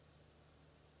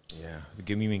Yeah.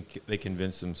 You mean they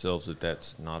convince themselves that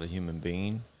that's not a human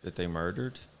being that they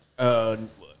murdered? I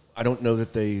don't know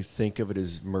that they think of it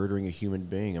as murdering a human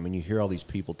being. I mean, you hear all these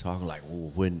people talking like,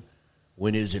 well,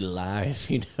 when is it alive?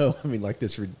 You know, I mean, like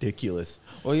this ridiculous.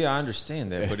 Well, yeah, I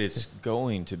understand that, but it's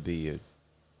going to be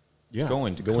It's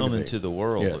going to come into the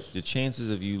world. Yes. The chances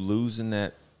of you losing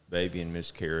that baby in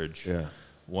miscarriage,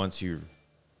 once you're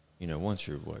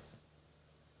what?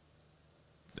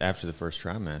 After the first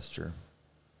trimester,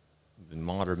 in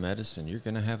modern medicine, you're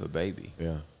going to have a baby.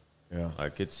 Yeah.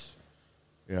 Like it's.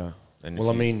 Yeah. And well,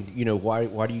 I mean, you know, why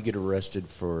do you get arrested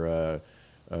for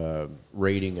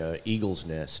raiding an eagle's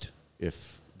nest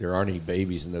if there aren't any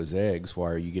babies in those eggs?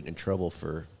 Why are you getting in trouble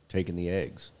for taking the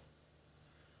eggs?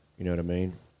 You know what I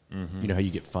mean? Mm-hmm. You know how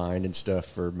you get fined and stuff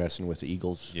for messing with the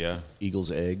eagles'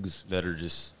 eggs that are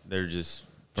just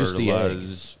the egg.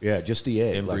 Yeah, just the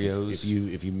egg. Embryos.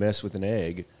 Like if you mess with an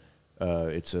egg,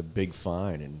 it's a big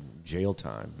fine and jail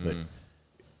time. But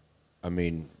I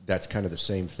mean, that's kind of the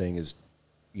same thing as,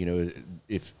 you know,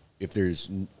 if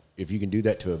you can do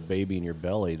that to a baby in your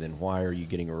belly, then why are you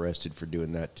getting arrested for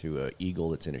doing that to an eagle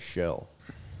that's in a shell?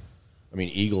 I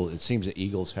mean, it seems that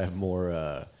eagles have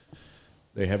more.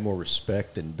 They have more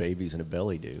respect than babies in a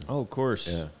belly do. Oh, of course.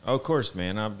 Yeah. Oh, of course,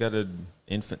 man. I've got an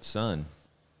infant son.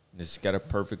 It's got a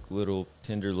perfect little,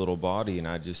 tender little body, and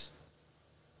I just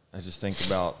think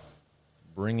about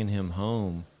bringing him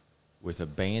home with a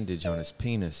bandage on his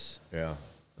penis. Yeah.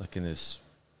 Like in this,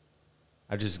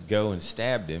 I just go and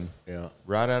stabbed him. Yeah.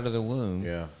 Right out of the womb.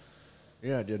 Yeah.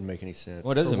 Yeah, it didn't make any sense.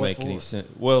 Well, it doesn't make any sense.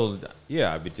 Well,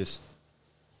 yeah, but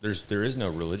there is no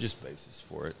religious basis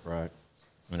for it. Right.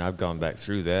 And I've gone back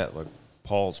through that. Like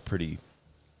Paul's pretty,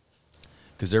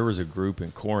 because there was a group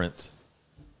in Corinth.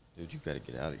 Dude, you got to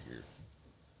get out of here,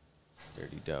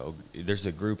 dirty dog. There's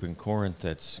a group in Corinth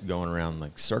that's going around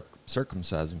like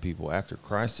circumcising people after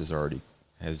Christ has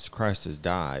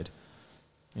died.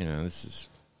 You know, this is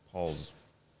Paul's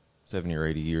 70 or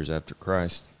 80 years after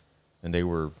Christ, and they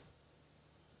were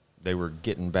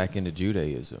getting back into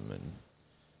Judaism and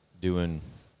doing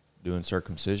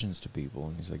circumcisions to people,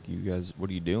 and he's like, "You guys, what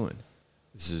are you doing?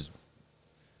 This is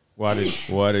why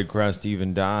did Christ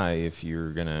even die if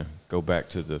you're gonna go back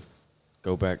to the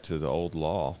old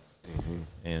law?" Mm-hmm.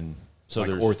 And so like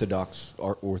there's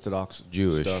Orthodox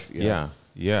Jewish stuff. Yeah.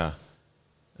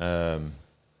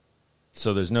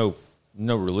 So there's no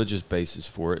religious basis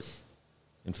for it.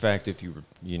 In fact, if you're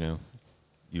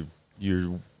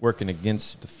working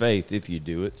against the faith if you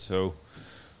do it. So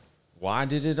why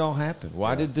did it all happen?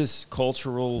 Why did this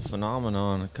cultural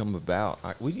phenomenon come about?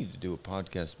 We need to do a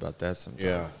podcast about that sometime.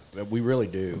 Yeah, we really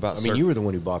do. You were the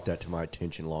one who brought that to my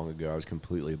attention long ago. I was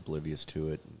completely oblivious to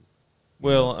it.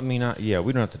 Well, I mean, we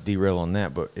don't have to derail on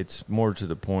that, but it's more to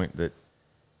the point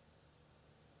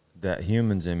that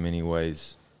humans, in many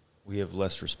ways, we have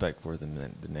less respect for them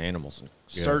than animals. And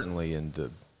certainly in the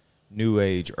New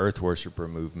Age Earth Worshipper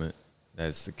movement,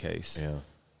 that's the case. Yeah.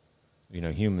 You know,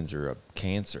 humans are a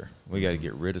cancer. We got to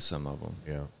get rid of some of them.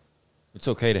 Yeah. It's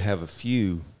okay to have a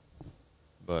few,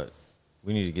 but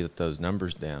we need to get those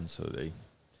numbers down so they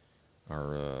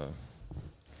are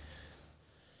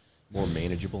more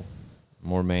manageable.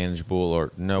 More manageable,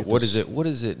 or no? What is it? What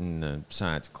is it in the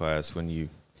science class when you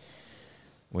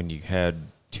had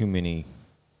too many?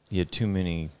 You had too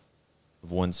many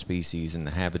of one species in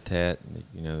the habitat. And,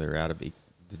 you know, they're out of the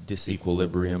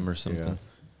disequilibrium or something.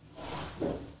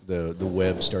 Yeah. The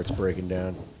web starts breaking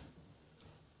down.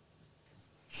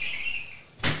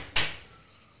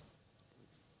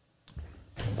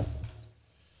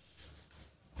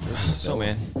 So,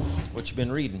 man, what you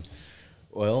been reading?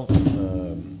 Well,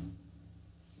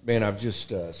 man, I've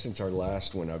just since our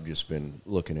last one, I've just been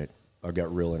looking at. I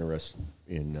got real interested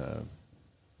in,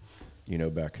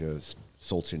 back to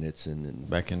Solzhenitsyn and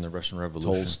back in the Russian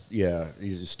Revolution.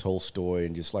 He's Tolstoy,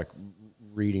 and just like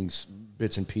reading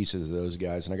bits and pieces of those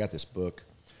guys. And I got this book,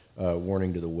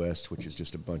 Warning to the West, which is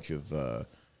just a bunch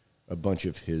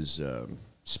of his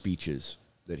speeches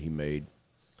that he made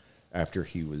after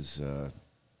he was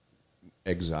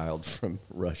exiled from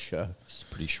Russia. It's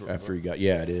pretty short. After he got,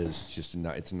 it is. It's just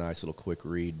it's a nice little quick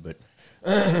read. But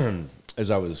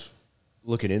as I was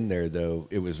looking in there, though,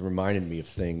 it was reminding me of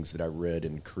things that I read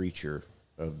in Creature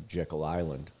of Jekyll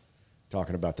Island,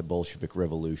 talking about the Bolshevik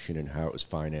Revolution and how it was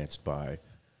financed by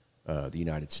the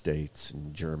United States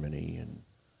and Germany and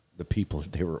the people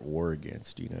that they were at war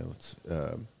against. You know, it's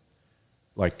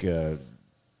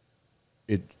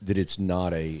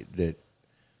that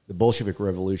the Bolshevik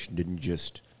Revolution didn't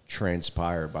just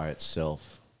transpire by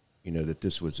itself. You know, that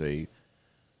this was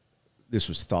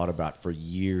thought about for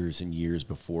years and years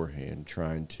beforehand,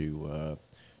 trying to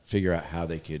figure out how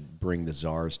they could bring the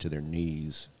czars to their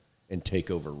knees and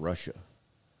take over Russia.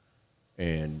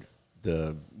 And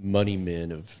the money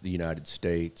men of the United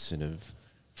States and of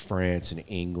France and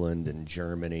England and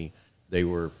Germany, they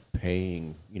were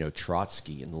paying,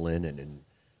 Trotsky and Lenin, and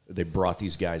they brought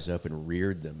these guys up and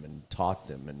reared them and taught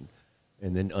them and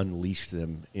then unleashed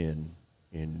them in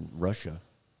Russia.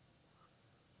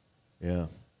 Yeah.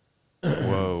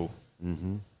 Whoa.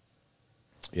 Mm-hmm.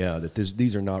 Yeah,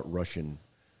 these are not Russian.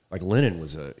 Like Lenin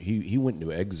was he went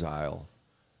into exile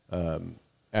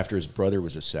after his brother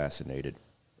was assassinated,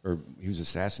 or he was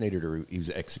assassinated, or he was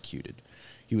executed.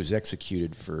 He was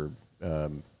executed for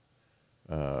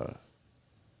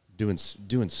doing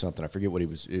something. I forget what he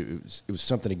was. It was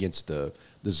something against the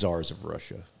czars of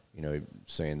Russia.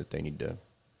 Saying that they need to.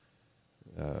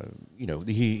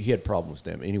 He had problems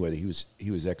with them. Anyway,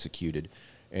 he was executed,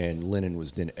 and Lenin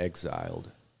was then exiled,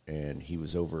 and he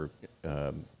was over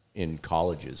in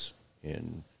colleges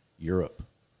in Europe,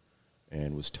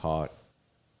 and was taught,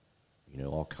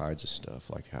 all kinds of stuff,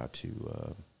 like how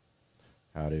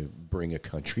to bring a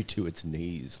country to its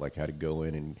knees, like how to go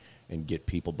in and get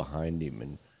people behind him,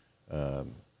 and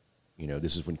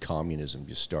this is when communism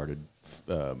just started.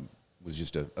 Was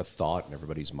just a thought in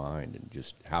everybody's mind, and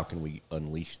just how can we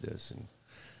unleash this? And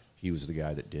he was the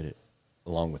guy that did it,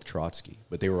 along with Trotsky.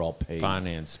 But they were all paid,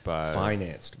 financed by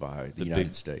the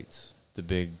United States. The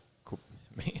big,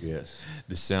 yes.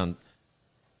 This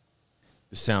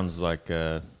sounds like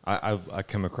I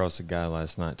come across a guy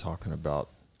last night talking about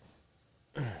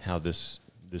how this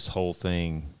whole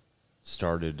thing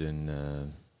started in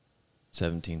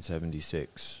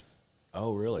 1776.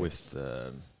 Oh, really? With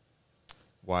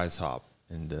Weishaupt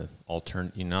and the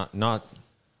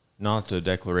not the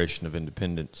Declaration of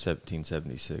Independence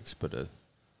 1776, but a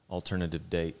alternative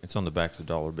date. It's on the back of the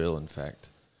dollar bill, in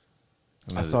fact.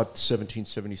 I thought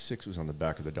 1776 was on the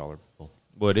back of the dollar bill.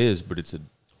 Well, it is, but it's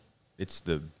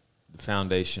the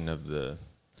foundation of the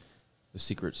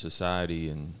secret society,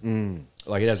 and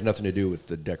like it has nothing to do with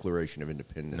the Declaration of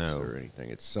Independence No. or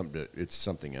anything. It's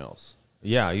something else.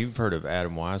 Yeah, you've heard of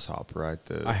Adam Weishaupt, right?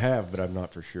 I have, but I'm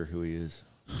not for sure who he is.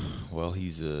 Well,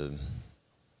 he's a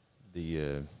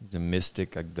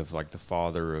mystic, like the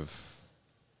father of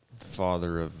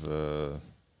the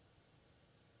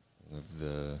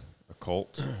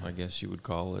occult, I guess you would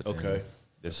call it. Okay.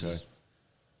 And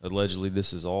allegedly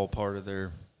this is all part of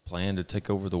their plan to take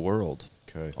over the world.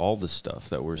 Okay. All the stuff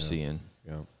that we're seeing.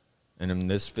 Yeah. And then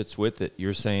this fits with it.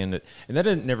 You're saying that, and that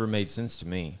never made sense to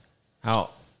me. How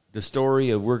the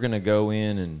story of we're going to go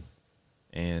in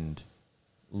and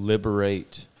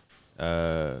liberate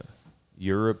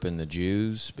Europe and the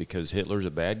Jews because Hitler's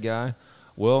a bad guy.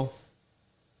 Well,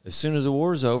 as soon as the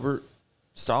war's over,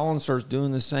 Stalin starts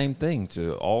doing the same thing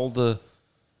to all the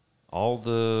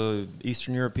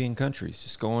Eastern European countries,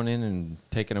 just going in and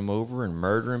taking them over and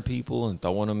murdering people and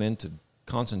throwing them into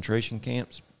concentration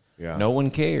camps. Yeah. No one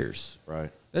cares.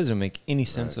 Right. That doesn't make any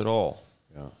sense at all.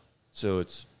 Yeah. So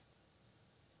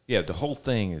the whole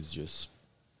thing is just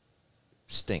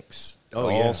stinks. Oh,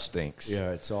 it yeah. all stinks.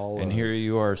 Yeah, it's all. And here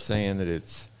you are saying that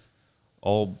it's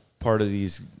all part of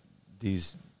these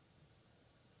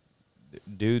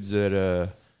dudes that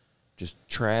just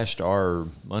trashed our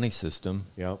money system.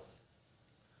 Yep.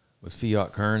 With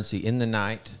fiat currency in the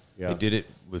night. Yeah. They did it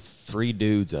with 3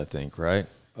 dudes, I think, right?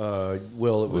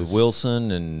 Well, it was with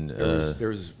Wilson and there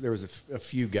was a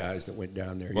few guys that went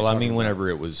down there. Well, I mean, whenever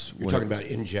it was, you're talking about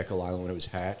in Jekyll Island when it was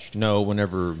hatched. No,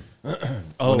 whenever it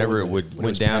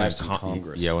went down in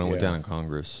Congress. Yeah, when it went down in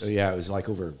Congress. Yeah, it was like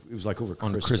over Christmas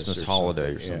on Christmas or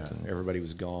holiday something. or something. Yeah, everybody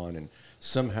was gone, and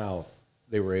somehow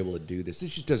they were able to do this. This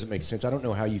just doesn't make sense. I don't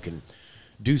know how you can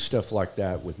do stuff like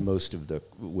that with most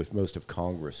of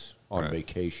Congress on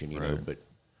vacation, you know. But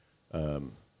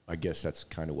I guess that's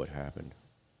kind of what happened.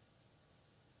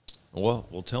 Well,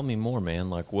 tell me more, man.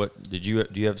 Like, what do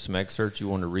you have some excerpts you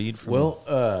want to read from?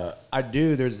 Well, I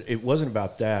do. It wasn't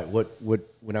about that.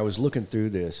 When I was looking through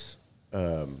this,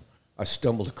 I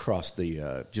stumbled across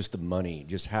just the money,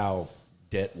 just how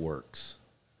debt works,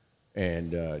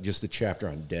 and just the chapter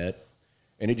on debt,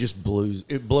 and it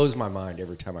blows my mind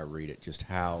every time I read it. Just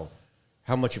how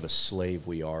much of a slave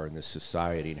we are in this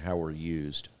society and how we're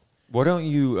used. Why don't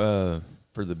you,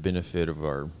 for the benefit of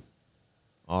our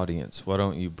audience, why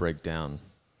don't you break down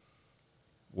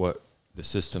what the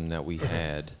system that we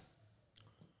had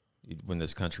when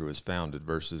this country was founded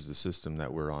versus the system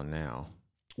that we're on now?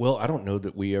 Well, I don't know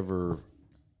that we ever.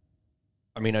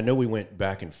 I mean, I know we went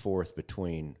back and forth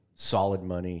between solid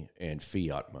money and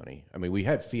fiat money. I mean, we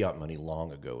had fiat money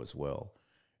long ago as well,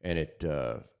 and it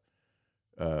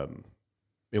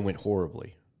went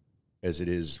horribly. as it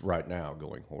is right now,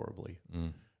 going horribly.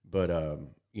 But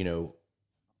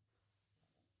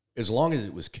as long as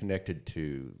it was connected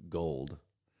to gold,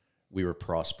 we were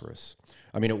prosperous.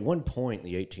 I mean, at one point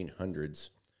in the 1800s,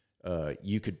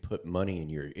 you could put money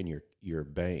in your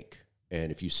bank,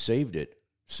 and if you saved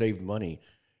money,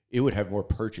 it would have more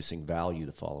purchasing value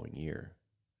the following year.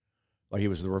 Like, it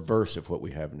was the reverse of what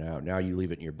we have now. Now you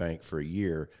leave it in your bank for a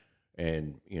year,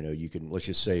 and you can, let's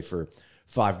just say for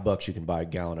 $5 you can buy a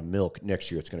gallon of milk.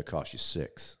 Next year it's going to cost you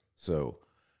 $6. So,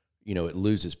 it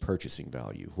loses purchasing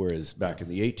value. Whereas back in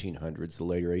the 1800s, the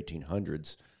later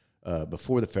 1800s,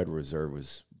 before the Federal Reserve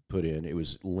was put in, it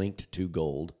was linked to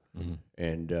gold,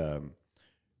 and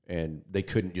they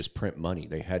couldn't just print money.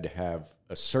 They had to have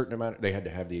a certain amount. They had to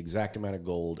have the exact amount of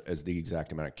gold as the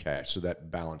exact amount of cash, so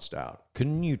that balanced out.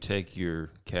 Couldn't you take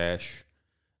your cash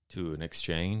to an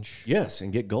exchange? Yes,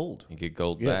 and get gold. And get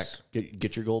gold Yes, back?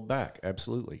 get your gold back.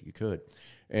 Absolutely, you could.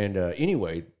 And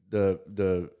anyway,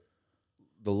 the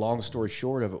long story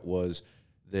short of it was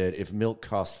that if milk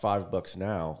cost $5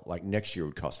 now, like next year it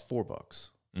would cost $4,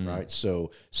 right?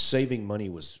 So saving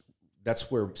money that's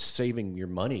where saving your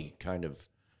money kind of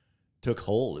took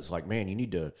hold. It's like, man, you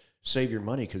need to save your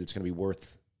money because it's going to be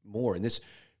worth more. And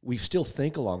we still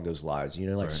think along those lines,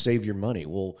 right. Save your money.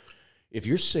 Well, if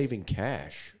you're saving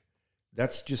cash,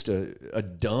 that's just a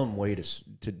dumb way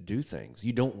to do things.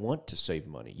 You don't want to save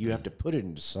money. You have to put it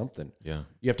into something. Yeah.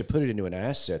 You have to put it into an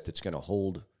asset that's going to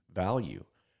hold value,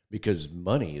 because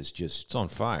money is just... It's on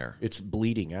fire. It's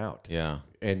bleeding out. Yeah.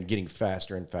 And getting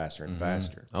faster and faster and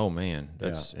faster. Oh, man.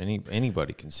 That's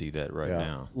anybody can see that right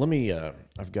now. Let me...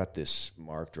 I've got this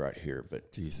marked right here,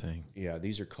 but... Do you think? Yeah,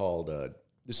 these are called...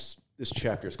 This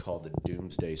chapter is called the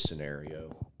Doomsday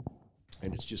Scenario,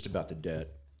 and it's just about the debt.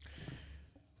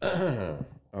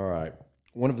 All right.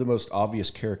 One of the most obvious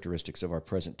characteristics of our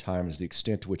present time is the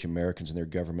extent to which Americans and their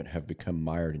government have become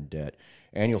mired in debt.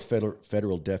 Annual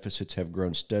federal deficits have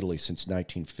grown steadily since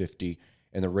 1950,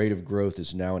 and the rate of growth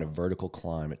is now in a vertical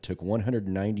climb. It took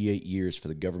 198 years for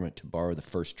the government to borrow the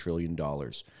first $1 trillion.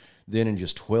 Then in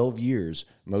just 12 years,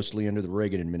 mostly under the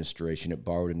Reagan administration, it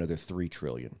borrowed another $3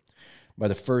 trillion. By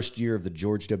the first year of the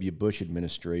George W. Bush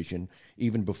administration,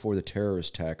 even before the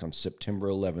terrorist attack on September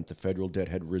 11th, the federal debt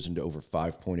had risen to over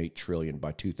 $5.8 trillion.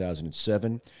 By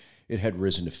 2007, it had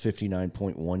risen to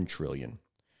 $59.1 trillion.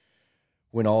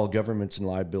 With all the governments and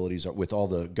liabilities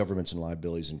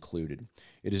included.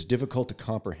 It is difficult to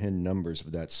comprehend numbers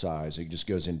of that size. It just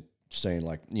goes in saying,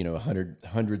 like,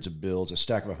 hundreds of bills. A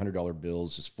stack of $100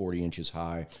 bills is 40 inches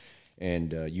high,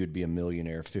 and you would be a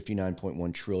millionaire.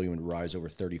 59.1 trillion would rise over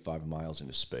 35 miles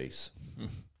into space.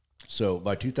 So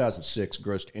by 2006,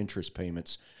 gross interest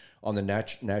payments on the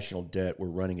national debt were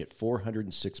running at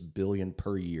 $406 billion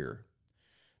per year.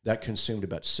 That consumed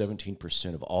about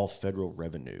 17% of all federal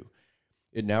revenue.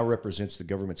 It now represents the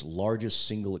government's largest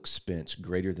single expense,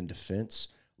 greater than defense,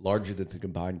 larger than the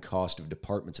combined cost of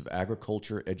departments of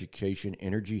agriculture, education,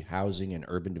 energy, housing, and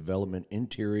urban development,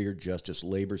 interior, justice,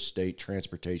 labor, state,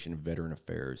 transportation, and veteran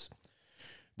affairs.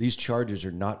 These charges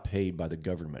are not paid by the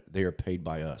government. They are paid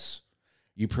by us.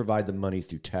 You provide the money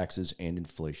through taxes and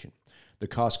inflation. The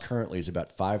cost currently is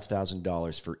about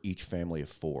 $5,000 for each family of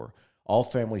 4. All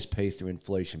families pay through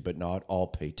inflation, but not all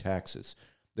pay taxes.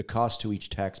 The cost to each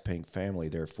tax-paying family,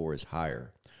 therefore, is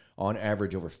higher. On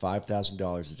average, over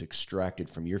 $5,000 is extracted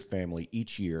from your family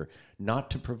each year, not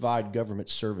to provide government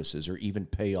services or even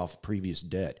pay off previous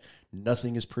debt.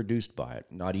 Nothing is produced by it,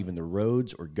 not even the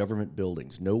roads or government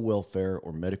buildings. No welfare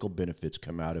or medical benefits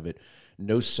come out of it.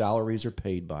 No salaries are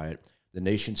paid by it. The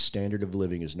nation's standard of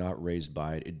living is not raised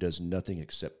by it. It does nothing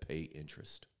except pay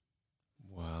interest.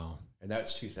 Wow. And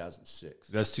that's 2006.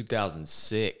 That's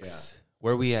 2006. Yeah.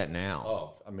 Where are we at now?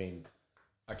 Oh, I mean,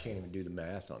 I can't even do the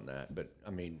math on that, but I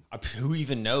mean, who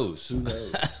even knows? Who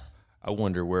knows? I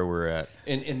wonder where we're at.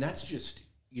 And that's just,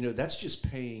 that's just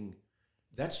paying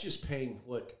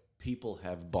what people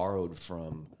have borrowed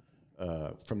from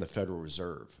the Federal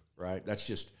Reserve, right? That's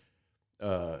just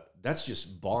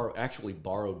actually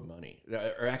borrowed money.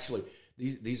 Or actually,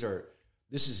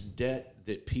 this is debt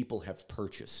that people have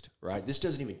purchased, right? This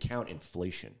doesn't even count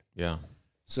inflation. Yeah.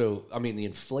 So, I mean, the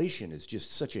inflation is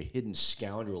just such a hidden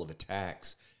scoundrel of a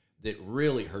tax that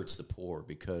really hurts the poor,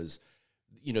 because,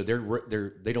 they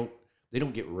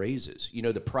don't get raises.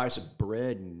 The price of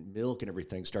bread and milk and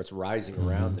everything starts rising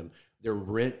around them. Their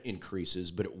rent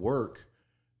increases, but at work,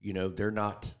 they're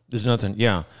not. There's nothing.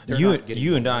 Yeah,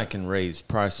 you and I can raise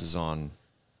prices on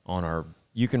our.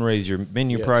 You can raise your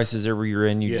menu prices every year,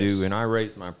 and you do, and I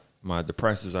raise the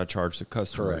prices I charge the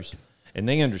customers. Correct. And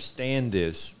they understand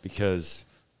this because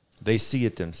they see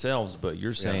it themselves, but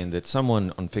you're saying that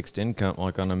someone on fixed income,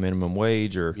 like on a minimum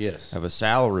wage or have a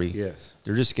salary,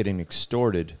 they're just getting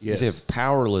extorted. They're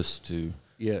powerless to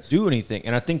do anything.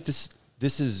 And I think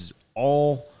this is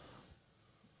all,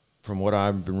 from what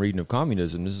I've been reading of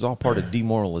communism, this is all part of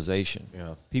demoralization.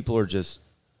 People are just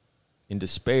in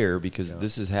despair because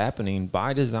this is happening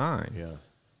by design.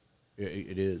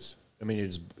 It is. I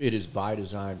mean, it is by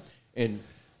design. And,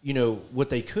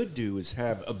 what they could do is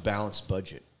have a balanced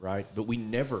budget, right? But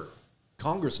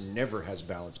Congress never has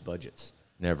balanced budgets.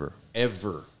 Never.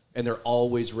 Ever. And they're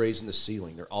always raising the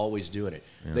ceiling. They're always doing it.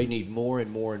 They need more and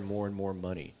more and more and more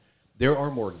money. There are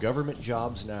more government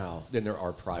jobs now than there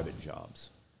are private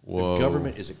jobs. Whoa. The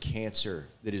government is a cancer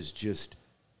that is just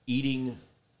eating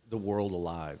the world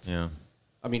alive.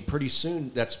 I mean, pretty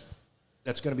soon that's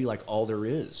going to be like all there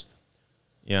is.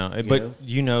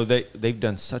 They've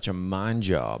done such a mind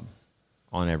job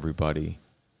on everybody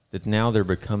that now they're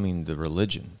becoming the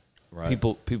religion. Right.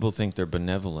 People think they're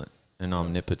benevolent and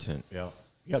omnipotent.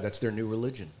 Yeah, that's their new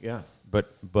religion. Yeah.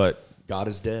 But God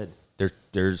is dead.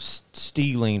 They're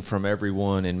stealing from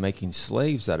everyone and making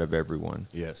slaves out of everyone.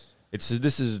 Yes.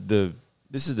 This is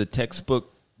the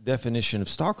textbook definition of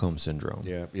Stockholm syndrome.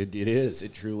 Yeah, it is.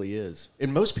 It truly is.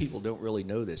 And most people don't really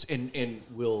know this, and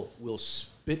will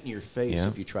spit in your face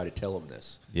if you try to tell them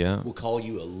this. We'll call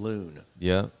you a loon.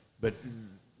 But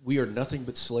we are nothing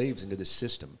but slaves into this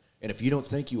system. And if you don't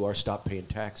think you are, stop paying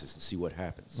taxes and see what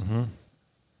happens.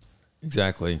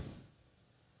 Exactly.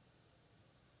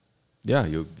 Yeah,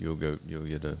 you'll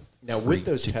get a now with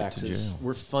those taxes.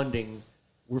 We're funding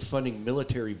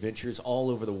military ventures all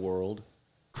over the world.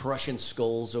 Crushing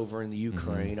skulls over in the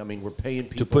Ukraine. I mean, we're paying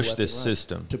people to push this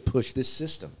system.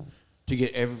 To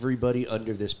get everybody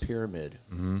under this pyramid,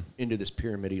 into this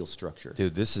pyramidal structure.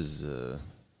 Dude, this is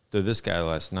this guy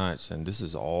last night saying this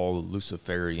is all a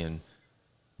Luciferian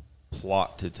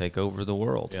plot to take over the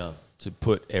world. To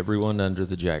put everyone under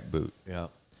the jackboot.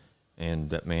 And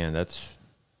that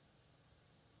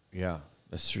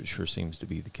sure seems to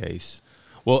be the case.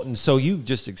 Well, and so you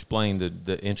just explained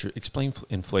explain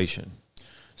inflation.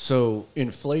 So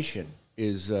inflation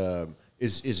is the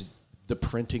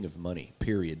printing of money.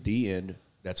 Period. The end.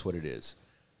 That's what it is.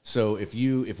 So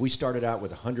if we started out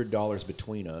with $100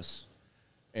 between us,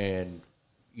 and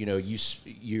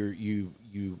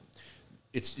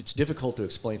it's difficult to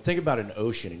explain. Think about an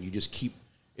ocean, and you just keep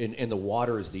and the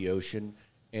water is the ocean,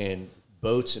 and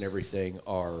boats and everything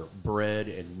are bread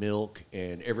and milk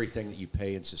and everything that you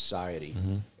pay in society,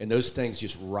 and those things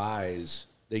just rise.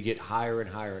 They get higher and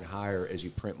higher and higher as you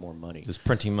print more money. This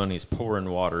printing money is pouring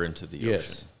water into the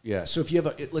ocean. Yeah. So if you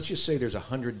have let's just say there's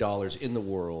 $100 in the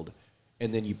world,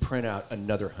 and then you print out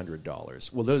another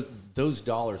 $100. Well, those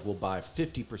dollars will buy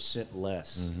 50%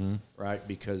 less, right?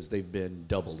 Because they've been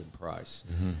doubled in price.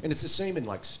 And it's the same in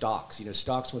like stocks.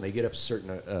 Stocks when they get up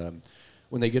to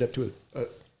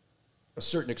a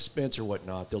certain expense or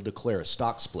whatnot, they'll declare a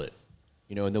stock split.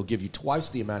 And they'll give you twice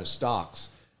the amount of stocks,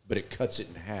 but it cuts it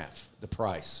in half, the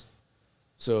price.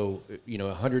 So,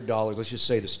 $100, let's just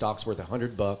say the stock's worth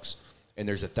 $100 and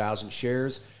there's 1,000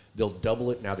 shares, they'll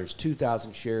double it. Now there's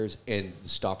 2,000 shares and the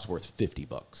stock's worth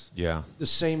 $50. Yeah.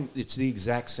 It's the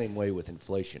exact same way with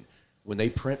inflation. When they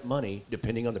print money,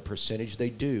 depending on the percentage they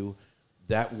do,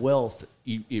 that wealth,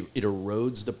 it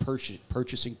erodes the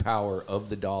purchasing power of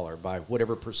the dollar by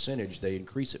whatever percentage they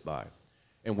increase it by.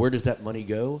 And where does that money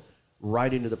go?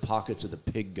 Right into the pockets of the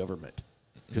pig government.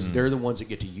 Because they're the ones that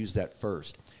get to use that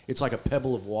first. It's like a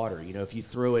pebble of water. If you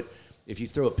throw a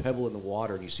pebble in the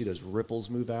water and you see those ripples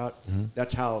move out,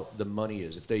 that's how the money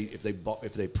is. If they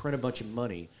print a bunch of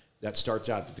money, that starts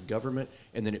out at the government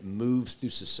and then it moves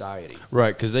through society.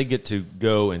 Right, because they get to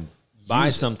go and buy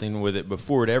something with it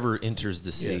before it ever enters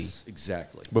the sea. Yes,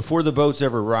 exactly. Before the boats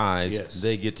ever rise,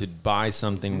 they get to buy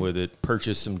something with it,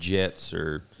 purchase some jets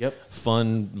or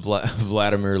fund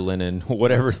Vladimir Lenin,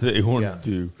 whatever they want to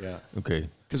do. Yeah. Okay.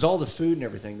 Because all the food and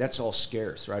everything, that's all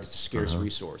scarce, right? It's a scarce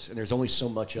resource, and there's only so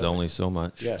much of it. There's only so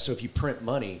much. Yeah, so if you print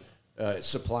money,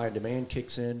 supply and demand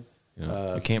kicks in.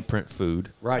 You can't print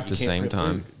food at the same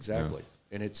time. Food. Exactly.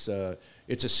 Yeah. And it's a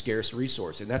scarce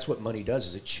resource, and that's what money does,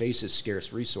 is it chases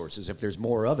scarce resources. If there's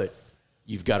more of it,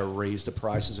 you've got to raise the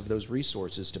prices of those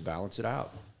resources to balance it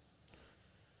out.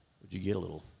 Would you get a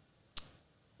little...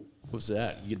 What's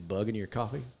that? You get a bug in your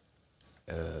coffee?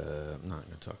 I'm not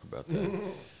going to talk about that.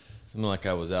 Something like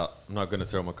I was out. I'm not going to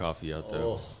throw my coffee out,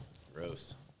 though. Oh,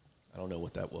 gross. I don't know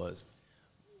what that was.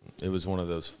 It was one of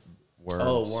those worms.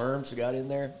 Oh, worms got in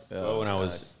there? When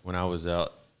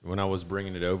I was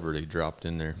bringing it over, they dropped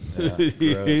in there. Yeah, gross.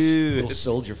 Little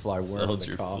soldier fly worm in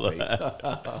the coffee.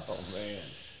 Oh, man.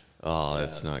 Oh,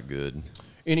 that's not good.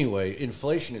 Anyway,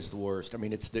 inflation is the worst. I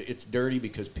mean, it's dirty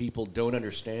because people don't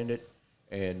understand it,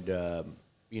 and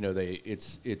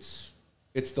it's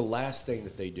the last thing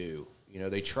that they do.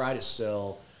 They try to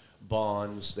sell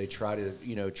bonds. They try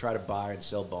to buy and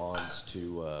sell bonds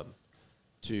to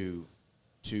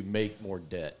make more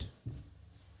debt.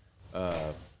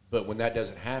 But when that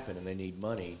doesn't happen and they need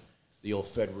money, the old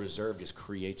Federal Reserve just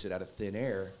creates it out of thin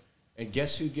air. And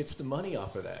guess who gets the money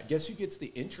off of that? Guess who gets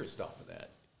the interest off of that?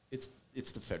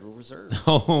 It's the Federal Reserve.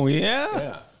 Oh, yeah?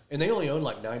 Yeah. And they only own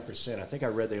like 9%. I think I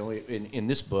read they only, in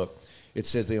this book, it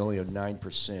says they only own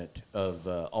 9% of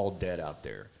all debt out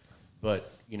there. But,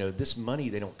 this money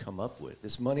they don't come up with.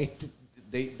 This money,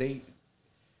 they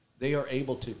are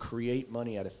able to create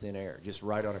money out of thin air, just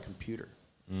right on a computer.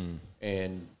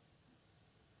 And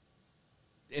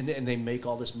they make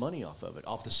all this money off of it,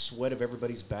 off the sweat of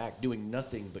everybody's back, doing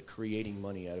nothing but creating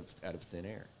money out of thin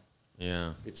air.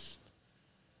 Yeah.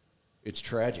 It's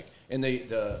tragic. And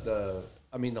the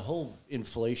whole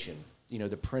inflation,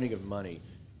 the printing of money,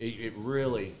 it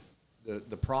really,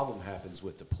 the problem happens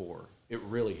with the poor. It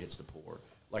really hits the poor.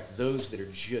 Like those that are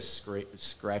just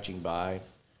scratching by,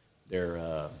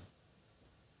 they're,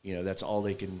 that's all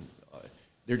they can,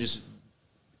 they're just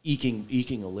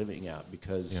eking a living out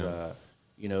because,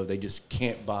 they just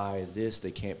can't buy this,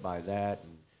 they can't buy that,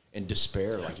 and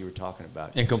despair, like you were talking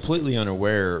about. And completely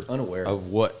unaware of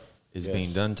what is Yes.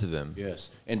 being done to them. Yes,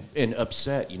 and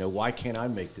upset. Why can't I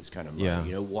make this kind of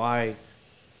money? Yeah. Why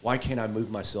can't I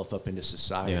move myself up into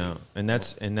society? Yeah, and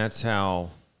that's how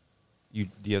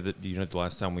the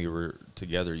last time we were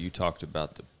together, you talked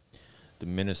about the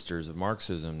ministers of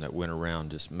Marxism that went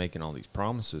around just making all these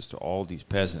promises to all these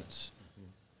peasants,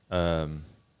 and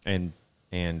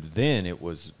then it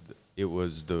was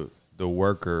the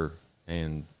worker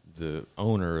and the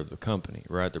owner of the company,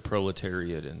 right? The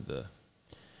proletariat and the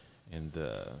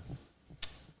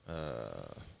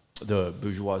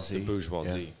bourgeoisie.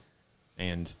 Yeah.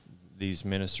 And these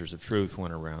ministers of truth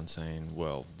went around saying,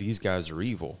 well, these guys are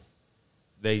evil.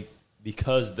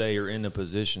 Because they are in the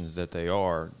positions that they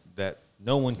are, that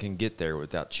no one can get there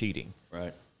without cheating.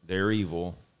 Right. They're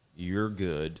evil. You're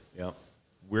good. Yep.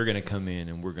 We're going to come in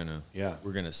and we're going to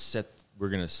set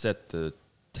the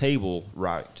table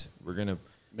right. We're going to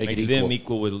make them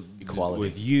equal with equality.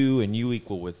 With you, and you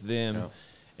equal with them. Yeah.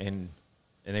 And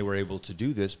they were able to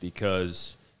do this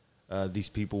because these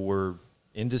people were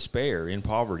in despair, in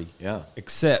poverty. Yeah.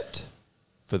 Except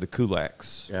for the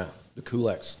kulaks. Yeah. The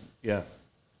kulaks. Yeah.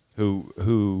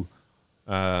 Who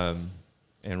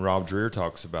and Rob Dreher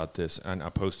talks about this, and I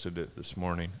posted it this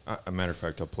morning. A matter of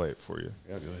fact, I'll play it for you.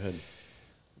 Yeah, go ahead.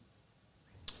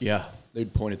 Yeah,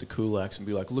 they'd point at the kulaks and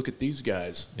be like, "Look at these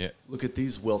guys. Yeah. Look at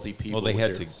these wealthy people." Well, they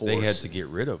had to get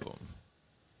rid of them.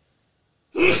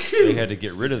 They had to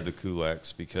get rid of the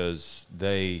kulaks because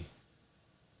they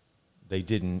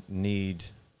didn't need,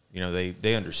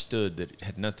 they understood that it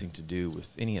had nothing to do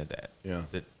with any of that. Yeah.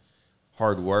 That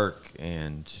hard work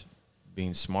and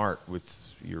being smart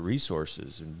with your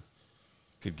resources and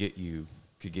could get you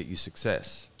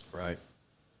success. Right.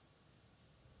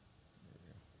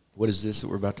 What is this that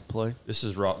we're about to play? This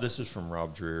is from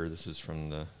Rob Dreher. This is from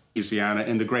the Louisiana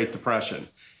in the Great Depression.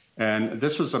 And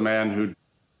this was a man who,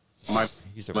 my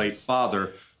late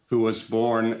father, who was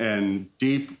born in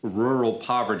deep rural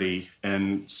poverty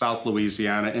in South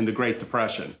Louisiana in the Great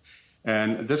Depression.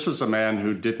 And this was a man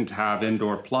who didn't have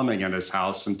indoor plumbing in his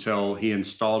house until he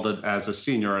installed it as a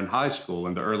senior in high school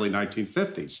in the early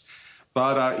 1950s.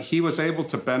 But he was able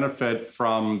to benefit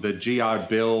from the GI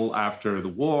Bill after the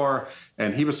war,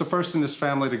 and he was the first in his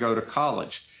family to go to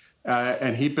college.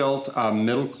 And he built a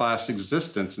middle-class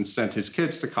existence and sent his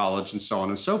kids to college and so on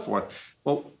and so forth.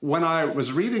 Well, when I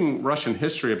was reading Russian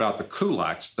history about the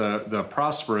kulaks, the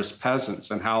prosperous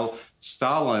peasants, and how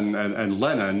Stalin and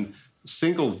Lenin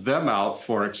singled them out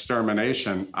for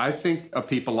extermination, I think of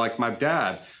people like my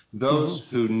dad, those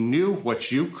who knew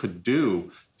what you could do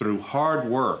through hard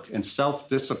work and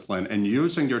self-discipline and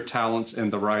using your talents in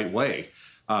the right way.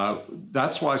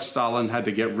 That's why Stalin had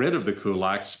to get rid of the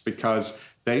kulaks, because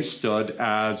they stood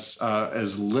as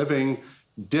living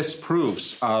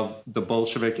disproofs of the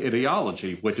Bolshevik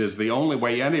ideology, which is the only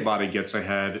way anybody gets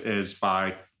ahead is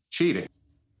by cheating.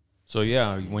 So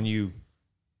yeah, when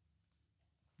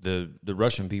the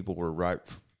Russian people were ripe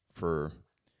for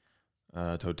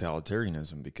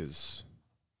totalitarianism, because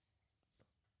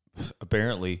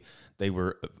apparently they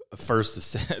were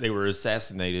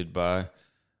assassinated by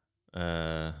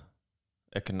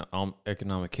economic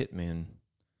hitmen.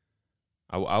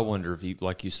 I wonder if,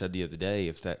 like you said the other day,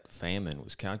 if that famine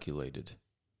was calculated.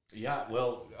 Yeah,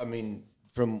 well, I mean,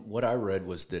 from what I read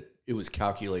was that it was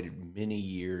calculated many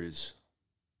years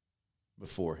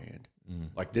beforehand.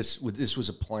 Like this was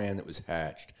a plan that was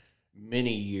hatched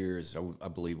many years, I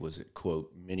believe was it,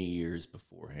 quote, many years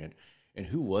beforehand. And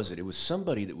who was it? It was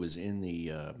somebody that was in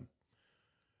the,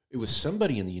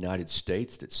 United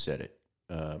States that said it.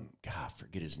 God, I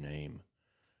forget his name.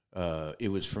 It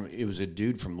was a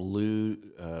dude from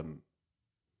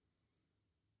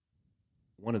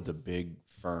one of the big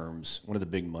firms, one of the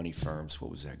big money firms. What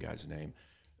was that guy's name?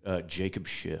 Jacob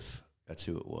Schiff. That's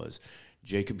who it was.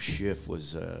 Jacob Schiff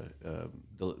was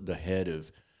the head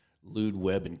of Lewd,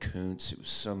 Webb and Kuntz. It was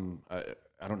some,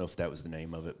 I don't know if that was the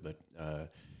name of it, but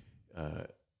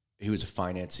he was a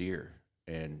financier.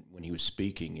 And when he was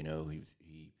speaking, you know,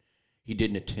 he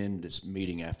didn't attend this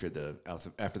meeting after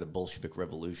the Bolshevik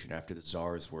Revolution, after the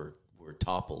czars were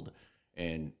toppled.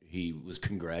 And he was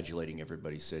congratulating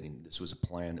everybody, saying this was a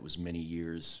plan that was many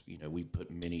years. You know, we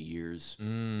put many years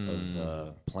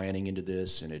of planning into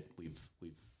this, and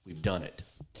we've done it.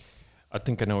 I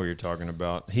think I know what you're talking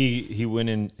about. He went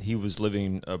in. He was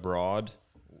living abroad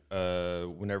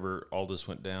whenever all this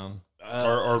went down,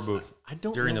 or I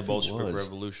don't during know the if Bolshevik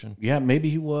Revolution. Yeah, maybe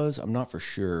he was. I'm not for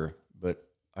sure, but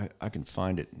I can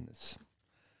find it in this.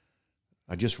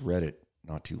 I just read it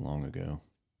not too long ago.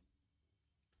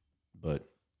 But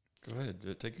go ahead,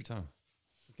 take your time.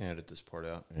 We can edit this part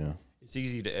out. Yeah. It's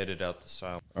easy to edit out the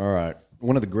silence. All right.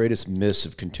 One of the greatest myths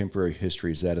of contemporary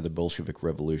history is that of the Bolshevik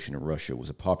Revolution in Russia. It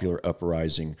was a popular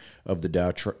uprising of the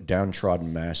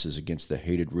downtrodden masses against the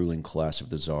hated ruling class of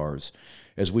the czars.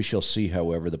 As we shall see,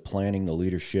 however, the planning, the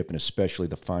leadership, and especially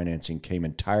the financing came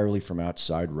entirely from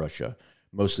outside Russia,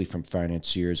 mostly from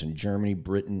financiers in Germany,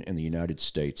 Britain, and the United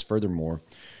States. Furthermore,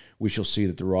 we shall see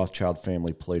that the Rothschild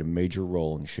family played a major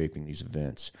role in shaping these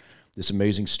events. This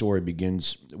amazing story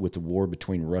begins with the war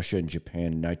between Russia and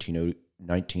Japan in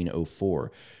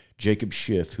 1904. Jacob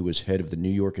Schiff, who was head of the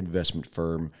New York investment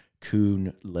firm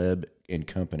Kuhn, Loeb and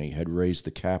Company, had raised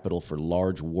the capital for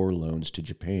large war loans to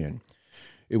Japan.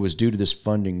 It was due to this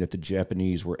funding that the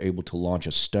Japanese were able to launch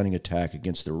a stunning attack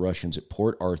against the Russians at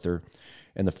Port Arthur,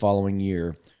 and the following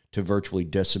year to virtually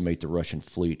decimate the Russian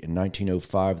fleet. In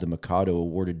 1905, the Mikado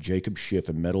awarded Jacob Schiff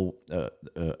a medal,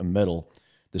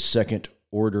 the Second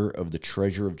Order of the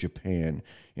Treasure of Japan,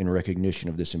 in recognition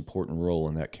of this important role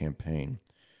in that campaign.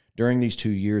 During these 2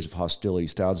 years of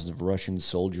hostilities, thousands of Russian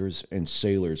soldiers and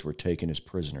sailors were taken as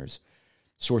prisoners.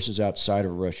 Sources outside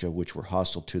of Russia, which were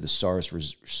hostile to the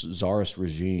Tsarist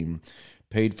regime,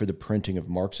 paid for the printing of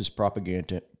Marxist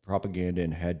propaganda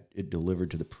and had it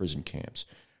delivered to the prison camps.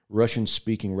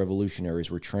 Russian-speaking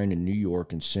revolutionaries were trained in New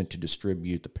York and sent to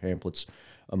distribute the pamphlets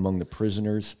among the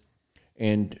prisoners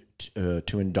and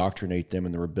to indoctrinate them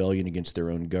in the rebellion against their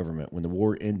own government. When the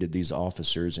war ended, these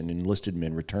officers and enlisted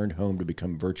men returned home to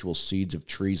become virtual seeds of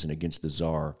treason against the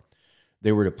Tsar.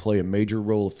 They were to play a major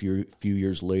role a few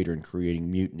years later in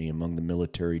creating mutiny among the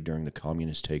military during the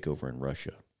communist takeover in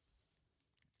Russia.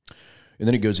 And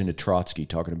then it goes into Trotsky,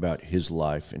 talking about his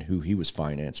life and who he was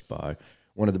financed by.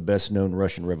 One of the best-known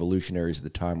Russian revolutionaries at the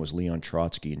time was Leon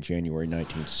Trotsky. In January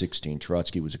 1916,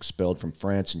 Trotsky was expelled from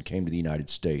France and came to the United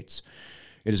States.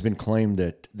 It has been claimed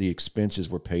that the expenses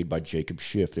were paid by Jacob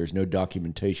Schiff. There's no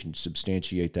documentation to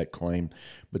substantiate that claim,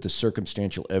 but the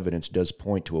circumstantial evidence does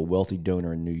point to a wealthy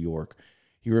donor in New York.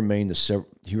 He remained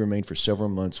for several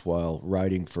months while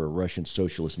writing for a Russian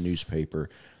socialist newspaper,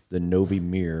 the Novy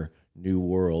Mir, New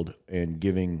World, and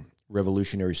giving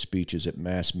revolutionary speeches at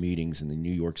mass meetings in the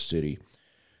New York City.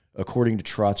 According to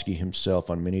Trotsky himself,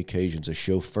 on many occasions a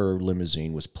chauffeur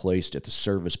limousine was placed at the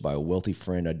service by a wealthy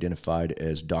friend identified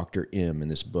as Dr. M. In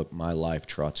this book, My Life,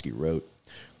 Trotsky wrote,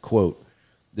 quote,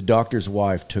 "The doctor's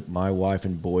wife took my wife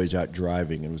and boys out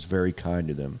driving and was very kind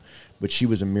to them, but she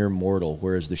was a mere mortal,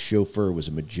 whereas the chauffeur was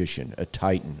a magician, a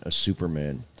titan, a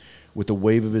superman. With a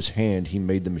wave of his hand, he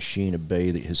made the machine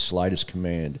obey his slightest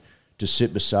command. To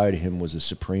sit beside him was a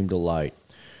supreme delight.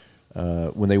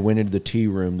 When they went into the tea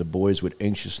room, the boys would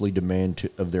anxiously demand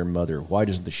of their mother, 'Why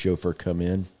doesn't the chauffeur come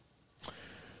in?'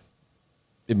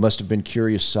 It must have been a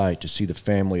curious sight to see the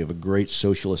family of a great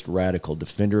socialist radical,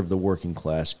 defender of the working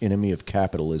class, enemy of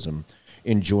capitalism,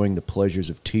 enjoying the pleasures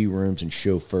of tea rooms and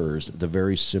chauffeurs, the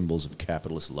very symbols of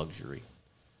capitalist luxury."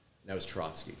 That was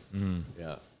Trotsky.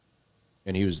 Yeah.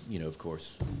 And he was, of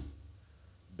course,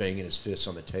 banging his fists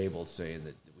on the table saying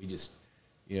that we just...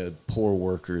 poor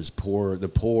workers, the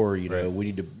poor, right. We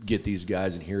need to get these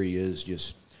guys, and here he is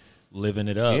just... living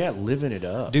it up. Yeah, living it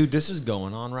up. Dude, this is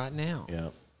going on right now. Yeah.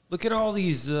 Look at all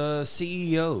these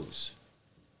CEOs,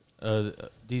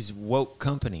 these woke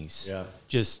companies. Yeah.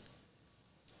 Just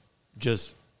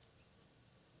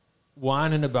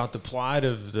whining about the plight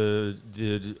of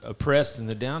the oppressed and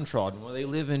the downtrodden. Well, they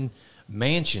live in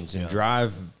mansions and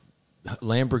drive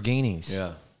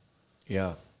Lamborghinis.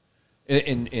 Yeah.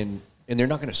 And they're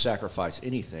not going to sacrifice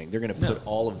anything. They're going to put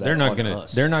all of that on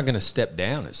us. They're not going to step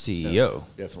down as CEO. No,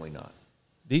 definitely not.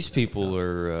 These people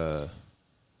are...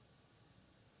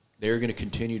 they're going to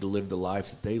continue to live the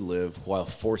life that they live while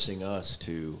forcing us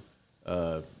to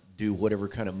do whatever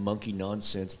kind of monkey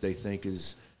nonsense they think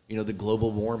is, the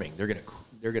global warming. They're going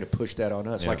to push that on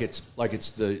us like it's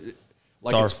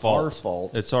our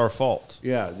fault. It's our fault.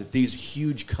 Yeah, that these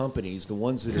huge companies, the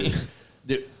ones that are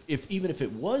that even if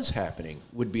it was happening,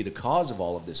 would be the cause of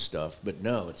all of this stuff. But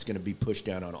no, it's going to be pushed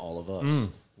down on all of us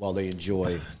while they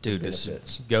enjoy the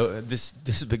benefits. This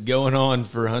has been going on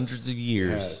for hundreds of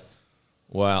years. Yeah.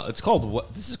 Wow,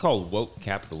 this is called woke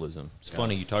capitalism. It's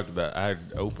funny you talked about. I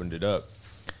opened it up.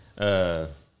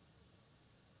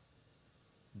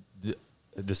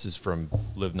 This is from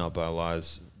Live Not by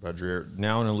Lies by Dreher.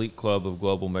 Now an elite club of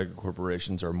global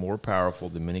megacorporations are more powerful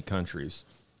than many countries.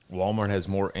 Walmart has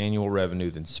more annual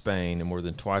revenue than Spain and more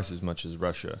than twice as much as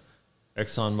Russia.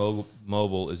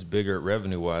 ExxonMobil is bigger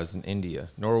revenue-wise than India,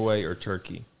 Norway, or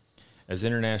Turkey. As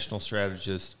international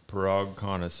strategist Parag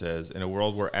Khanna says, in a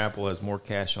world where Apple has more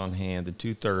cash on hand than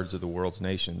two-thirds of the world's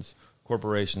nations,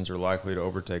 corporations are likely to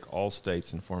overtake all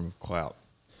states in form of clout.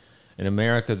 In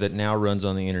America that now runs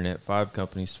on the internet, 5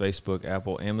 companies, Facebook,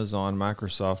 Apple, Amazon,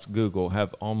 Microsoft, Google,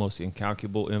 have almost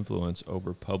incalculable influence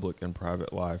over public and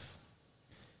private life.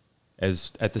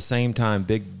 As at the same time,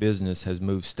 big business has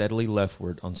moved steadily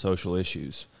leftward on social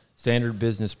issues. Standard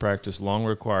business practice long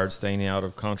required staying out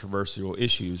of controversial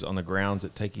issues on the grounds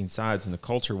that taking sides in the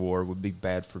culture war would be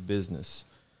bad for business.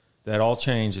 That all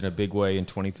changed in a big way in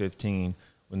 2015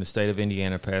 when the state of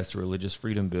Indiana passed a religious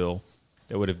freedom bill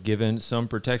that would have given some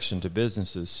protection to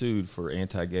businesses sued for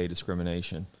anti-gay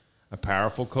discrimination. A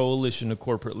powerful coalition of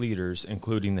corporate leaders,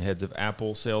 including the heads of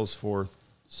Apple, Salesforce,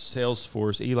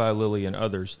 Eli Lilly, and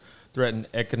others, threatened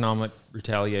economic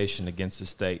retaliation against the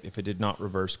state if it did not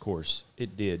reverse course.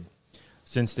 It did.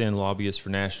 Since then, lobbyists for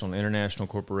national and international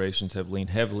corporations have leaned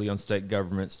heavily on state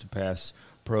governments to pass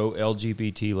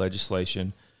pro-LGBT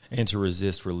legislation and to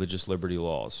resist religious liberty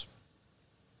laws.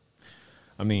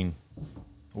 I mean,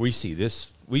 we see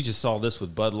this. We just saw this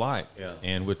with Bud Light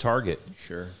and with Target.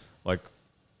 Sure. Like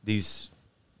these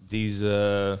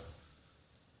woke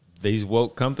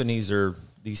companies are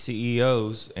these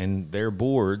CEOs and their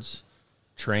boards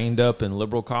trained up in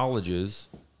liberal colleges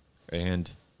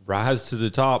and rise to the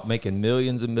top, making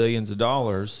millions and millions of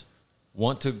dollars,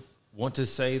 want to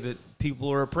say that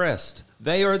people are oppressed.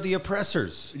 They are the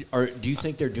oppressors. Do you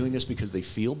think they're doing this because they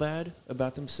feel bad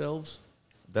about themselves?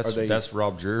 That's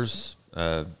Rob Dreher's.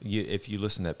 If you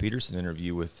listen to that Peterson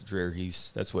interview with Dreher, he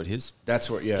says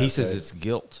it's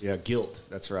guilt. Yeah, guilt.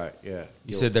 That's right. Yeah,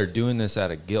 he said they're doing this out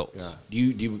of guilt. Yeah. Do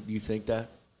you think that?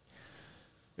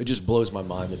 It just blows my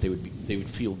mind that they would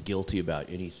feel guilty about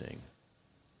anything.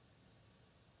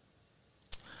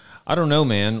 I don't know,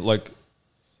 man. Like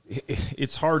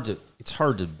it's hard to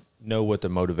know what the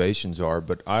motivations are,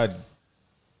 but I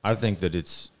think that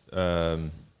it's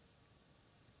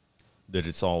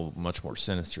all much more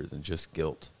sinister than just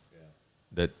guilt. Yeah.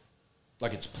 That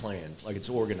like it's planned, like it's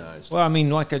organized. Well, I mean,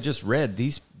 like I just read,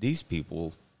 these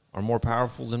people are more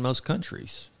powerful than most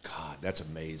countries. God, that's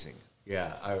amazing.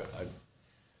 Yeah, I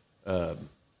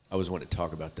was wanting to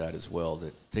talk about that as well.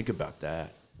 That think about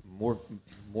that. More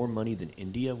money than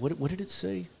India. What did it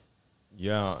say?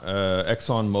 Yeah,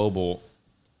 ExxonMobil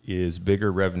is bigger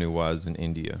revenue-wise than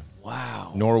India.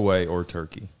 Wow. Norway or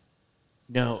Turkey.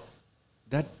 Now,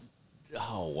 that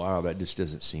just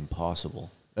doesn't seem possible.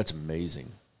 That's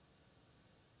amazing.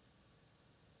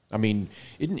 I mean,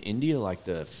 isn't India like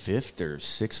the 5th or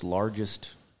 6th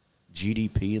largest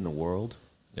GDP in the world?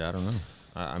 Yeah, I don't know.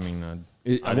 I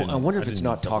wonder if it's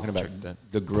not talking about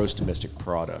the gross domestic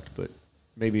product, but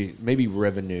maybe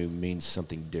revenue means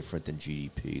something different than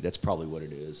GDP. That's probably what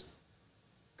it is.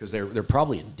 Because they're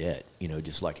probably in debt,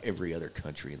 just like every other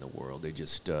country in the world. They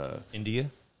just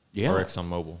India. Yeah. Or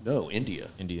ExxonMobil? No, India.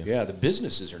 Yeah, the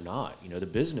businesses are not. The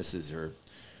businesses are,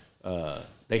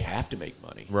 they have to make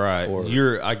money. Right.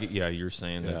 You're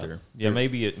saying that they're. Yeah,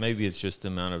 maybe it's just the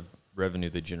amount of revenue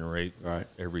they generate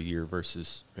every year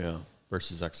versus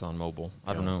ExxonMobil.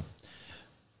 I don't know.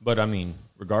 But, I mean,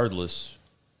 regardless,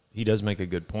 he does make a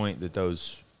good point that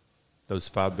those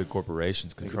 5 big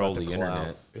corporations control the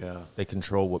internet. Yeah. They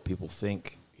control what people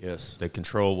think. Yes. They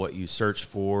control what you search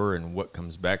for and what